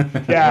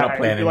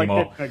playing you're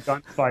anymore. Like in a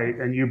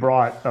gunfight, and you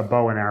brought a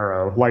bow and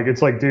arrow. Like,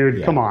 it's like,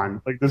 dude, come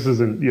on, like this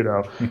isn't,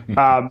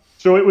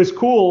 So it was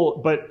cool,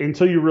 but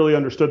until you really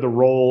understood the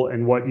role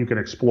and what you can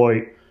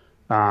exploit,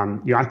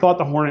 I thought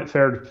the Hornet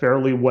fared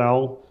fairly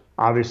well.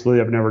 Obviously,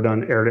 I've never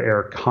done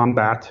air-to-air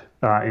combat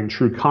in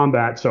true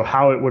combat, so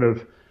how it would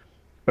have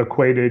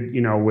equated,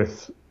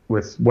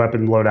 with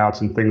weapon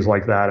loadouts and things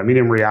like that. I mean,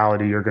 in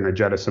reality, you're going to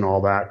jettison all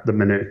that the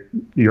minute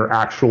you're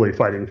actually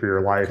fighting for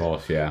your life. Of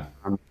course, yeah.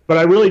 But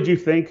I really do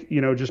think,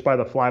 just by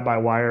the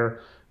fly-by-wire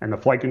and the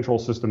flight control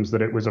systems,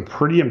 that it was a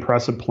pretty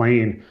impressive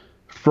plane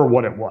for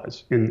what it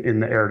was in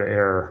the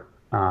air-to-air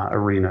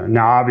arena.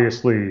 Now,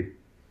 obviously,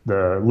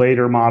 the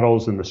later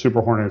models and the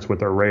Super Hornets with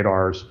their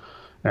radars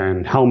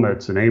and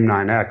helmets and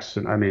AIM-9X,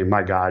 and I mean,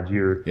 my God,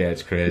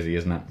 it's crazy,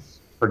 isn't it?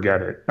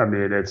 Forget it. I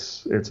mean,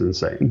 it's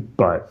insane.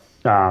 But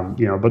but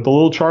the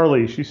little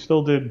Charlie, she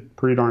still did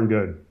pretty darn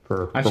good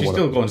and she's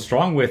still going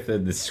strong with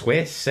the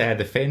Swiss,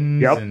 the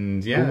fins,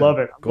 and I love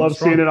it. I love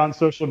seeing it on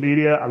social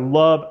media.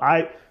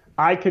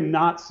 I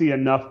cannot see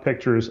enough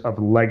pictures of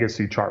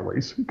legacy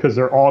Charlies because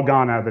they're all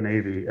gone out of the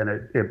Navy, and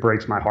it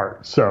breaks my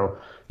heart. So.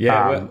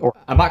 Yeah,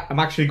 I'm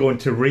actually going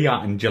to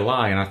Riyadh in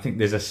July, and I think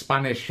there's a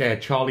Spanish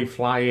Charlie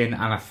flying,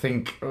 and I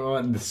think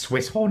the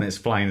Swiss Hornet's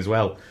flying as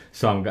well.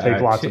 So I'm going to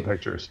take lots of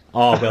pictures.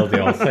 Oh, will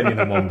do. I'll send you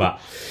them one back.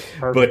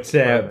 But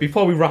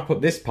before we wrap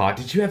up this part,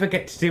 did you ever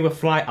get to do an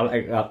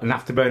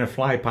afterburner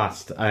fly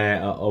past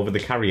over the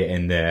carrier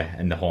in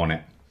the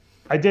Hornet?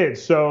 I did.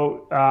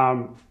 So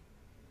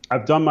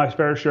I've done my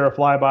fair share of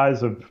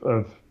flybys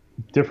of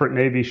different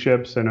Navy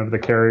ships and of the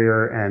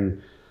carrier,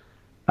 and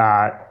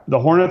the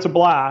Hornet's a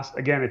blast.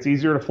 Again, it's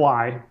easier to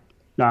fly.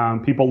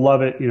 People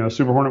love it.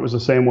 Super Hornet was the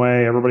same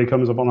way. Everybody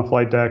comes up on the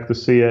flight deck to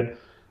see it.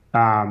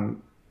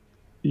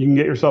 You can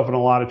get yourself in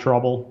a lot of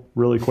trouble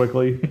really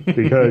quickly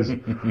because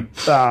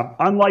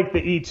unlike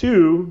the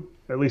E2,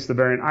 at least the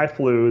variant I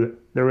flew,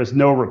 there was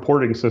no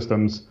reporting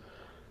systems.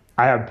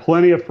 I have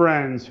plenty of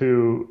friends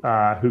who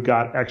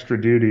got extra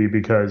duty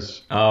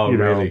because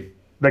really?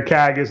 The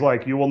CAG is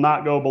like, you will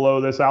not go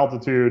below this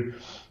altitude.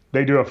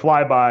 They do a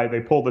flyby,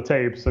 they pull the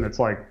tapes, and it's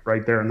like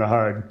right there in the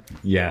HUD.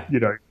 Yeah.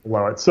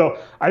 Below it. So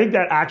I think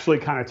that actually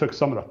kind of took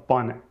some of the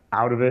fun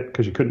out of it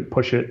because you couldn't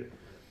push it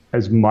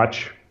as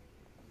much.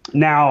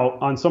 Now,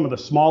 on some of the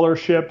smaller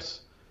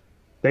ships,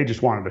 they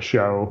just wanted to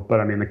show.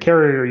 But I mean, the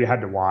carrier you had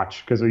to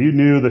watch because you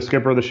knew the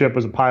skipper of the ship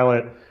was a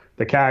pilot.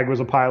 The CAG was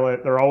a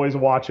pilot. They're always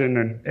watching,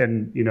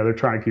 and they're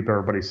trying to keep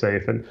everybody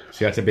safe. And so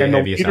you had to be ahead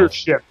of yourself.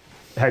 Leadership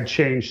had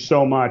changed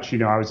so much.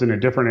 I was in a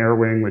different air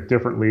wing with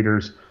different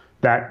leaders.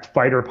 That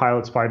fighter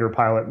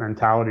pilot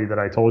mentality that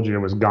I told you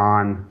was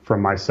gone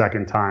from my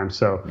second time.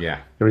 So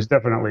yeah, it was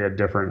definitely a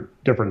different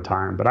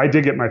time. But I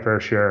did get my fair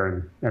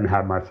share and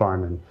had my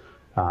fun,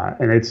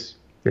 and it's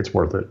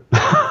worth it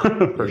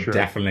for sure.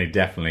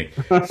 Definitely.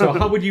 So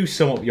how would you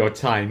sum up your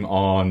time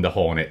on the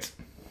Hornet?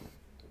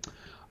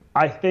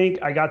 I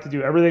think I got to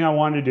do everything I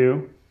wanted to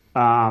do.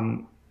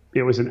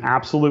 It was an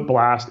absolute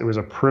blast. It was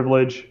a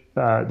privilege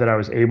that I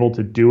was able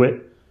to do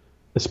it,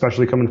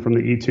 especially coming from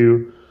the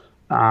E2.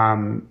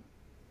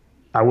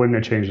 I wouldn't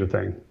have changed a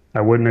thing.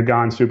 I wouldn't have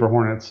gone Super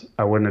Hornets.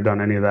 I wouldn't have done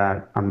any of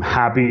that. I'm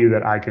happy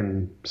that I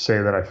can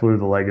say that I flew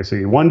the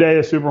Legacy. One day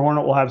a Super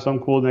Hornet will have some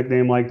cool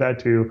nickname like that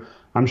too,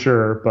 I'm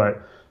sure.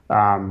 But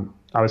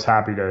I was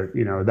happy to,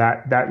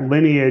 that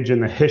lineage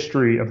and the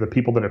history of the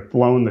people that have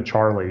flown the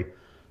Charlie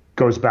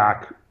goes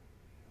back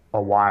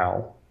a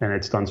while. and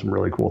it's done some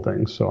really cool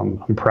things. So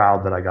I'm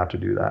proud that I got to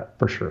do that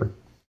for sure.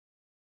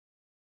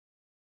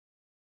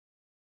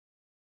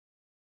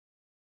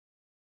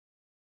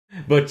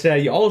 But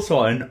you're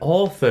also an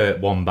author,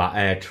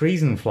 Wombat,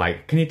 Treason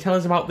Flight. Can you tell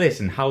us about this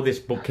and how this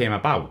book came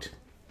about?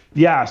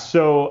 Yeah,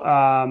 so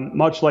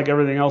much like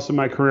everything else in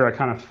my career, I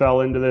kind of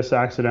fell into this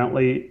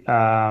accidentally.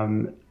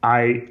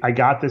 I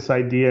got this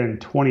idea in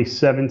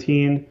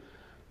 2017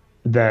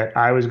 that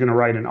I was going to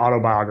write an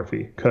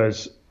autobiography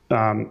because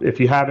if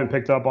you haven't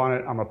picked up on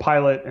it, I'm a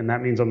pilot, and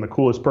that means I'm the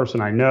coolest person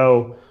I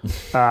know.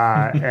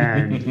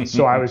 And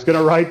so I was going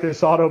to write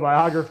this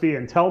autobiography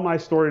and tell my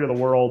story to the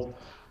world.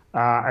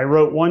 I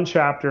wrote one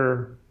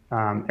chapter,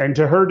 and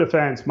to her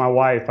defense, my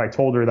wife, I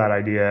told her that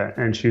idea,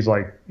 and she's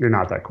like, "You're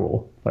not that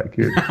cool. Like,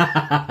 you're."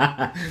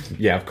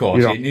 Yeah, of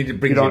course. You need to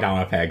bring you down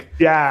a peg.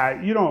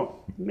 Yeah, you don't.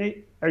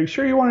 Are you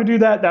sure you want to do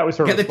that? That was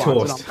her response. Get the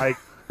toast.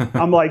 And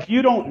I'm like,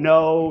 you don't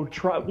know.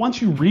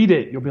 Once you read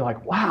it, you'll be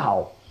like,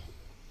 wow.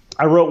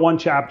 I wrote one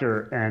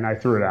chapter and I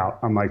threw it out.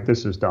 I'm like,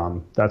 this is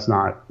dumb. That's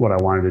not what I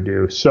wanted to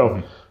do.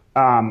 So,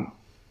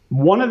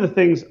 one of the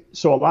things,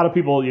 so a lot of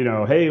people,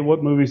 hey,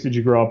 what movies did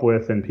you grow up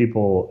with? And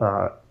people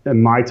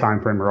in my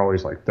time frame are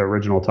always like the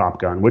original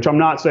Top Gun, which I'm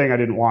not saying I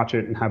didn't watch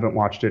it and haven't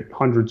watched it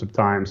hundreds of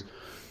times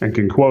and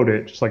can quote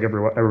it just like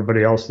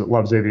everybody else that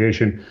loves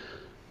aviation.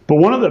 But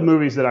one of the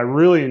movies that I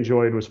really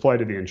enjoyed was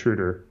Flight of the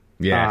Intruder.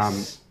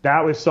 Yes.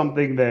 That was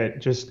something that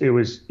just,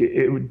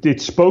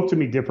 it spoke to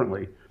me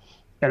differently.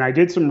 And I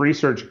did some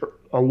research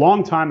a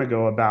long time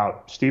ago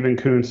about Stephen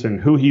Kuntz and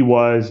who he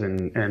was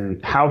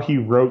and how he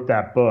wrote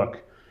that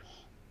book.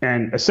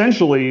 And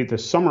essentially, to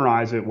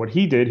summarize it, what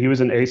he did, he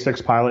was an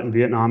A-6 pilot in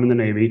Vietnam in the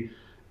Navy,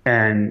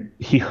 and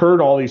he heard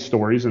all these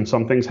stories, and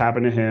some things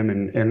happened to him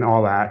and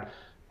all that.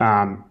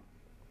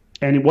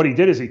 And what he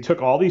did is he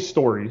took all these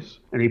stories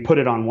and he put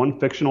it on one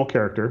fictional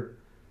character,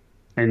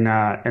 and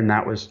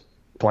that was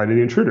Flight of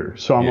the Intruder.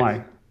 So I'm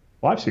like,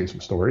 well, I've seen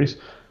some stories.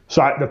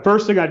 So the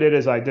first thing I did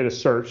is I did a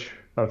search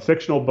of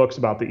fictional books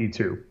about the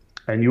E-2.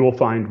 And you will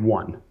find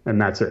one, and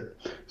that's it.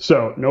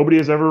 So nobody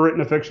has ever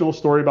written a fictional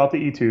story about the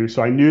E-2.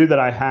 So I knew that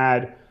I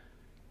had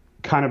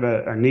kind of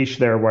a niche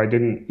there where I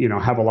didn't,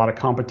 have a lot of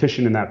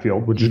competition in that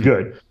field, which is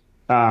good.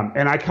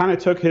 And I kind of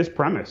took his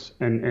premise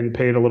and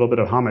paid a little bit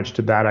of homage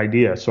to that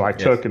idea. So I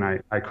took and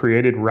I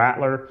created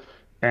Rattler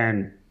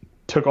and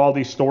took all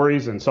these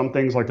stories and some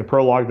things like the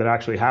prologue that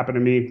actually happened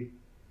to me.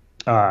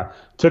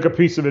 Took a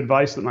piece of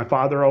advice that my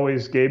father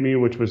always gave me,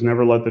 which was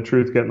never let the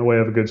truth get in the way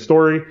of a good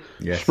story.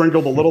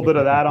 Sprinkled a little bit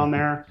of that on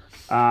there.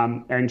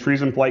 And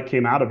Treason Flight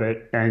came out of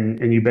it.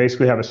 And you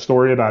basically have a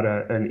story about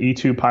an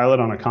E-2 pilot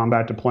on a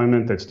combat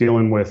deployment that's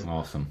dealing with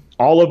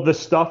all of the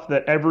stuff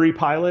that every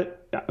pilot,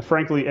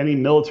 frankly, any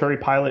military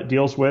pilot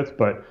deals with,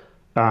 but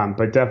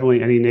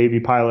definitely any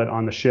Navy pilot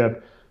on the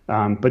ship.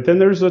 But then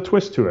there's a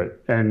twist to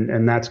it.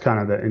 And that's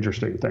kind of the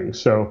interesting thing.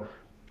 So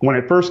when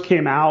it first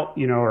came out,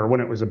 or when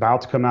it was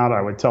about to come out,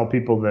 I would tell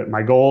people that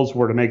my goals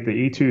were to make the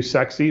E-2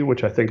 sexy,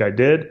 which I think I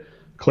did,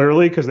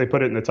 clearly, because they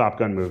put it in the Top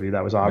Gun movie.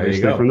 That was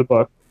obviously from the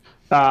book.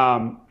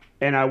 And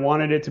I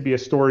wanted it to be a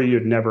story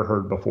you'd never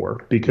heard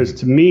before. Because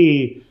to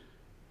me,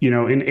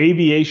 in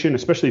aviation,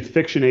 especially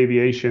fiction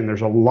aviation,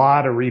 there's a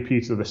lot of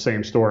repeats of the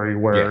same story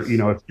where,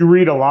 if you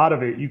read a lot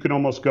of it, you can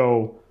almost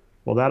go,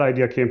 well, that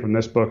idea came from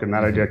this book and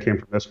that idea came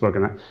from this book.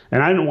 And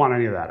I didn't want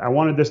any of that. I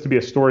wanted this to be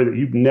a story that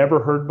you've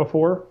never heard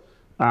before.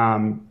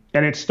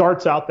 And it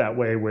starts out that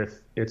way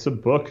it's a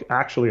book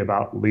actually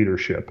about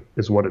leadership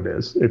is what it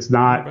is. It's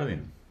not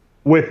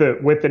with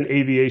an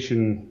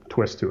aviation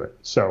twist to it.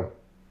 So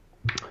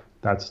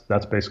that's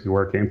basically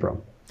where it came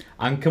from.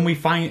 And can we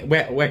find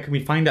where can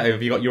we find it?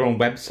 Have you got your own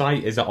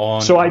website? Is it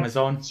on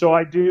Amazon? So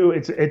I do.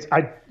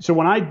 So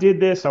when I did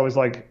this, I was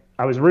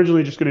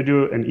originally just going to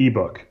do an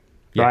ebook,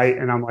 right?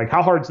 And I'm like,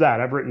 how hard's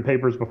that? I've written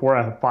papers before.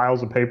 I have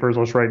files of papers.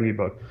 Let's write an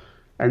ebook.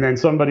 And then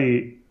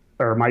somebody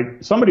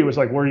was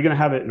like, well, are you going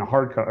to have it in a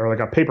hard or like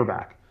a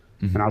paperback?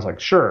 And I was like,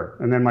 sure.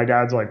 And then my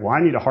dad's like, well,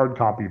 I need a hard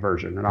copy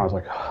version. And I was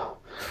like, oh.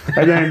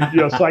 And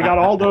then, so I got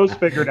all those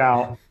figured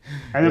out.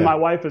 And then my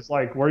wife is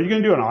like, well, are you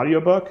going to do an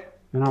audiobook?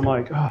 And I'm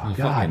like, oh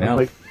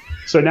God.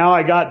 So now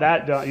I got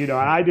that done, and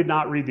I did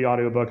not read the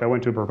audiobook. I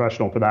went to a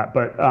professional for that,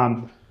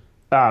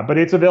 but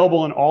it's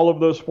available in all of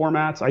those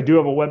formats. I do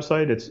have a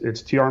website. It's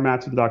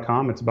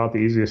trmatson.com. It's about the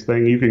easiest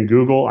thing. You can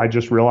Google. I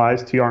just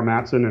realized TR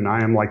Matson, and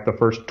I am like the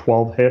first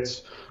 12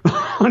 hits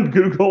on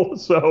Google.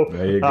 So,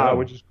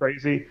 which is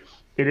crazy.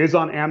 It is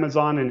on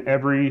Amazon in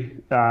every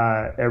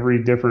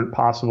different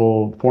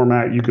possible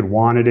format you could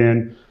want it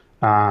in,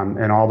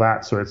 and all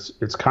that. So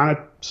it's kind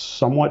of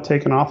somewhat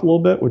taken off a little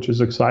bit, which is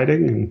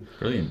exciting and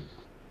brilliant.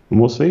 And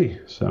we'll see.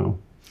 So.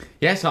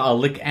 Yes, I'll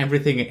link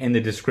everything in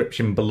the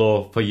description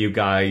below for you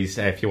guys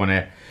if you want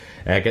to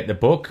get the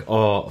book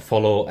or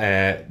follow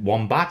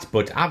Wombat.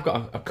 But I've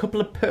got a couple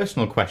of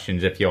personal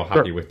questions if you're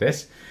happy with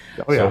this.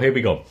 So here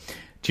we go.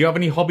 Do you have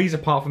any hobbies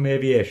apart from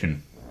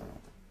aviation?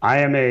 I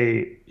am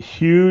a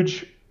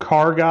huge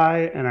car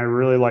guy, and I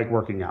really like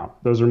working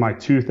out. Those are my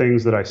two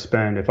things that I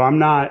spend. If I'm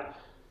not,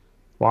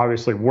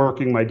 obviously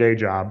working my day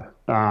job,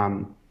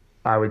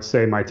 I would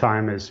say my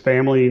time is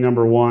family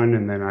number one,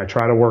 and then I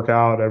try to work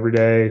out every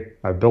day.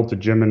 I've built a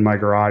gym in my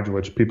garage,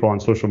 which people on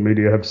social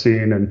media have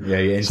seen,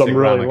 and some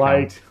really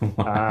like.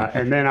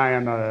 And then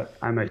I'm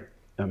a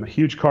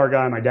huge car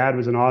guy. My dad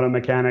was an auto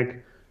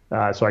mechanic,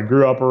 so I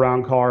grew up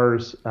around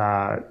cars.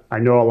 I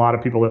know a lot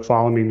of people that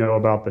follow me know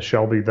about the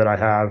Shelby that I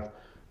have,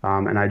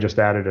 and I just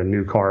added a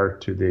new car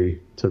to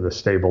the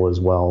stable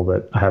as well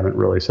that I haven't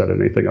really said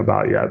anything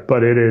about yet.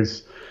 But it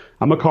is.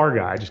 I'm a car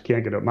guy. I just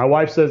can't get it. My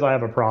wife says I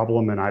have a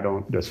problem, and I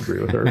don't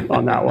disagree with her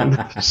on that one.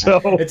 So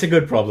it's a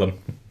good problem.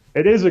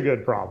 It is a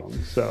good problem.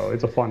 So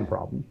it's a fun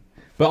problem.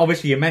 But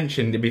obviously, you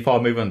mentioned, before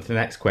I move on to the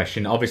next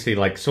question, obviously,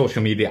 like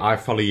social media, I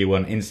follow you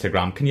on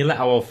Instagram. Can you let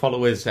our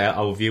followers,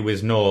 our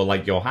viewers know,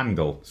 like, your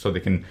handle so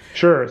they can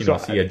see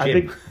your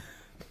gym?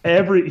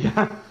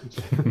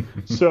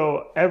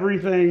 So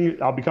everything,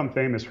 I'll become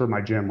famous for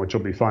my gym, which will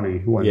be funny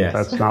when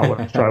that's not what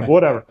I'm trying.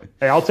 Whatever.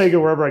 Hey, I'll take it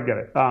wherever I get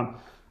it.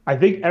 I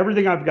think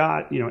everything I've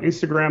got,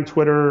 Instagram,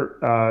 Twitter,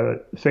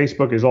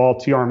 Facebook is all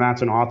TR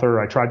Mattson author.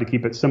 I tried to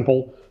keep it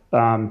simple,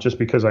 just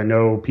because I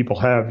know people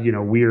have,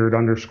 weird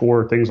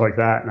underscore things like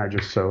that.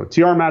 And so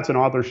TR Mattson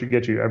author should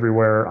get you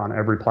everywhere on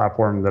every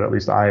platform that at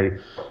least I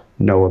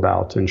know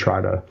about, and try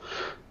to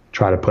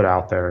put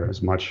out there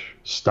as much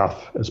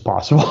stuff as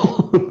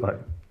possible.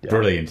 But, yeah.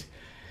 Brilliant.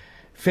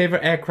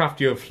 Favorite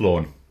aircraft you have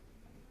flown?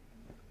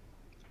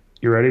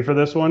 You ready for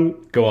this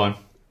one? Go on.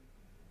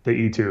 The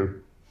E2.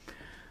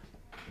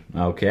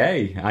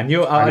 Okay, I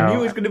knew it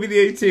was going to be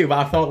the E2, but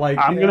I thought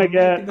I'm gonna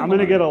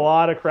get a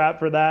lot of crap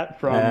for that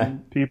from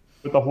people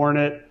with the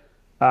Hornet.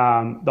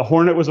 The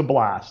Hornet was a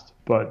blast,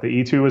 but the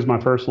E2 was my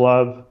first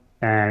love,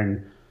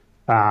 and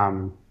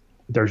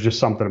there's just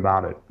something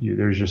about it.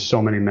 There's just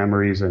so many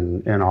memories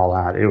and all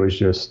that.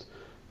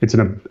 It's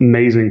an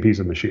amazing piece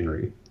of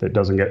machinery that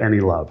doesn't get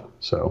any love.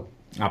 So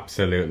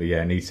absolutely,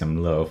 yeah, need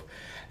some love.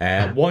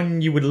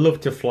 One you would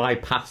love to fly,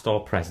 past or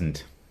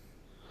present?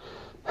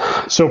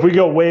 So if we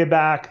go way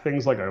back,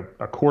 things like a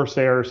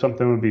Corsair or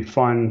something would be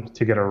fun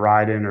to get a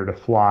ride in or to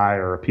fly,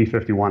 or a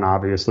P-51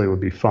 obviously would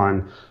be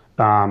fun.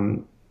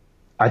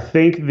 I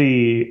think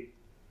the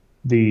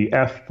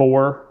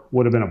F4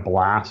 would have been a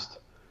blast,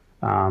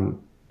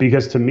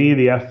 because to me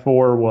the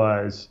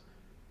F4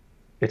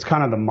 it's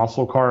kind of the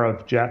muscle car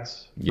of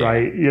jets,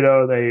 right?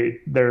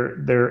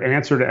 Their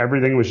answer to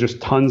everything was just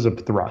tons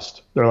of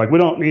thrust. They're like, we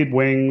don't need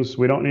wings,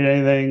 we don't need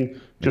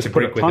anything. Just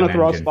put a ton of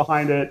thrust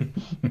behind it,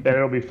 and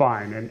it'll be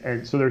fine.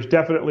 And so there's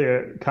definitely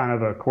a kind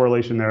of a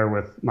correlation there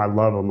with my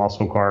love of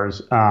muscle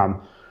cars.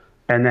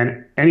 And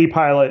then any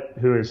pilot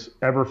who has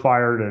ever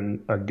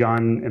fired a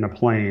gun in a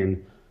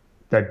plane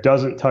that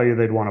doesn't tell you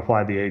they'd want to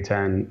fly the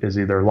A-10 is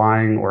either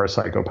lying or a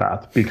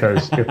psychopath.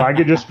 Because if I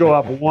could just go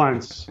up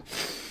once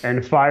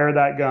and fire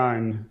that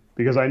gun,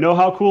 because I know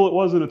how cool it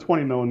was in a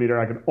 20 millimeter,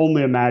 I can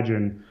only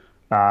imagine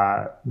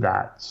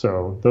that.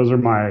 So those are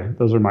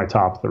my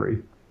top three.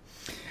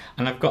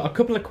 And I've got a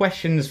couple of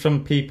questions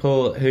from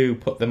people who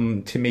put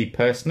them to me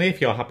personally,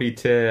 if you're happy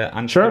to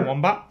answer them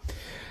one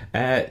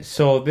back.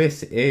 So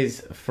this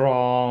is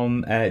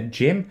from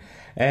Jim.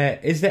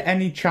 Is there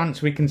any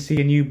chance we can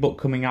see a new book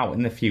coming out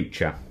in the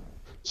future?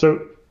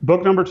 So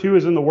book number 2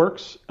 is in the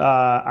works.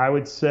 I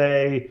would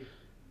say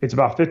it's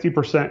about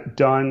 50%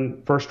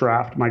 done, first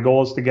draft. My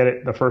goal is to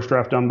get the first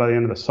draft done by the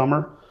end of the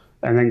summer,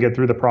 and then get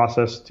through the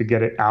process to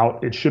get it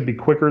out. It should be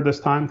quicker this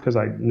time because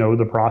I know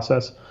the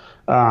process.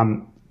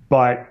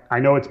 But I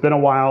know it's been a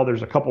while.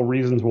 There's a couple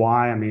reasons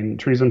why. I mean,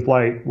 Trees in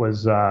Flight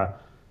was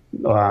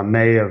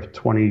May of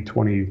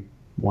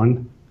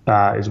 2021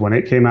 is when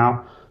it came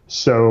out.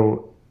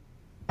 So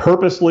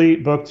purposely,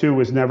 book 2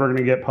 was never going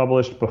to get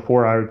published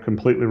before I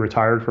completely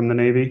retired from the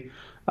Navy,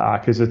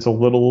 because it's a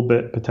little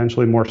bit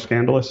potentially more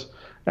scandalous.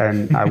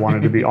 And I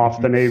wanted to be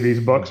off the Navy's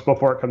books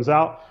before it comes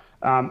out.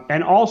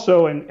 And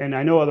also, and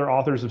I know other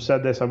authors have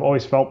said this, I've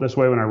always felt this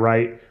way when I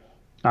write.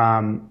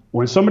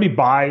 When somebody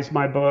buys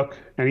my book,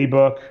 any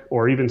book,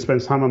 or even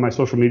spends time on my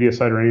social media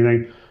site or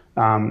anything,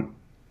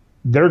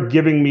 they're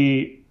giving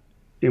me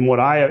in what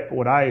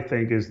I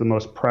think is the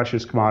most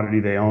precious commodity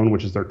they own,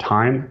 which is their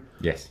time.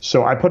 Yes.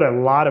 So I put a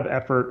lot of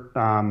effort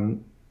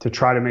to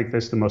try to make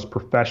this the most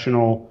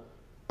professional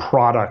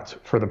product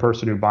for the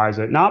person who buys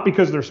it. Not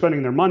because they're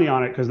spending their money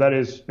on it, because that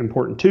is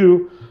important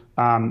too,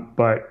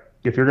 but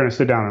if you're going to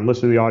sit down and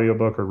listen to the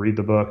audiobook or read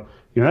the book,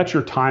 that's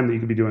your time that you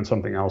could be doing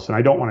something else, and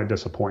I don't want to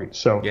disappoint.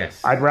 So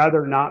I'd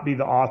rather not be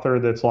the author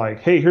that's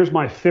like, hey, here's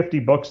my 50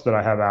 books that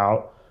I have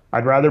out.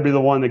 I'd rather be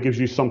the one that gives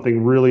you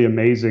something really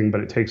amazing,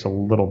 but it takes a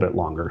little bit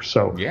longer.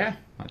 So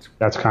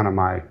that's kind of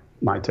my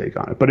take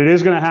on it. But it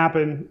is going to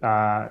happen.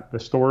 The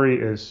story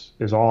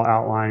is all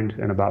outlined,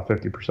 and about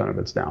 50% of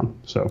it's down.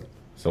 So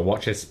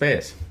watch this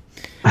space.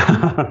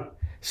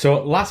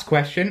 So last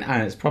question,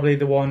 and it's probably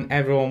the one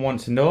everyone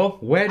wants to know.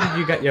 Where did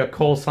you get your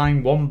call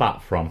sign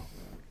Wombat from?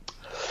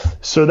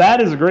 So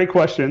that is a great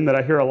question that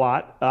I hear a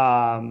lot.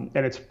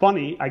 And it's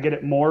funny, I get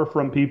it more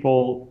from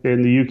people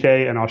in the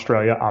UK and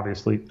Australia,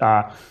 obviously.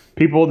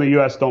 People in the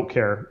US don't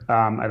care.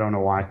 I don't know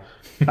why.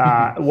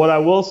 What I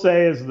will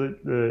say is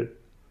that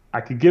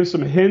I could give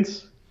some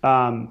hints.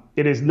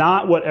 It is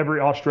not what every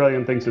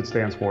Australian thinks it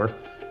stands for,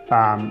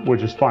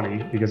 which is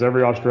funny because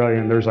every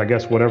Australian, there's, I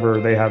guess,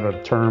 whatever, they have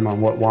a term on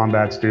what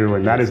wombats do,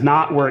 and that is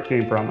not where it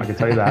came from, I can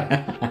tell you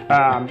that.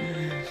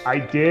 I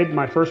did,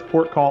 my first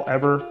port call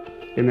ever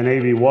in the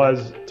Navy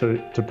was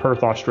to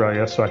Perth,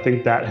 Australia, so I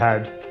think that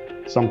had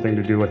something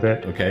to do with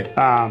it. Okay.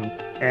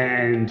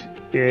 And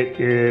it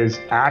is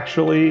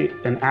actually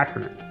an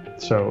acronym,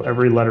 so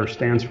every letter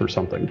stands for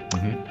something.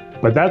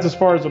 Mm-hmm. But that's as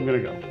far as I'm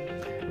going to go.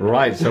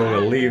 Right, so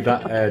we'll leave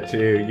that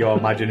to your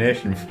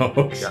imagination,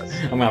 folks. Yes.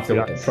 I'm going to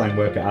have to try and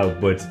work it out.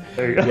 But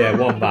yeah,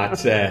 Wombat,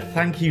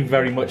 thank you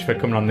very much for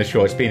coming on the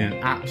show. It's been an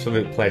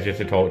absolute pleasure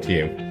to talk to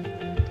you.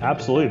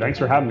 Absolutely. Thanks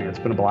for having me. It's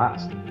been a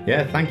blast.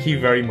 Yeah, thank you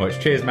very much.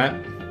 Cheers, Matt.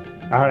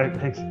 All right,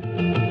 thanks.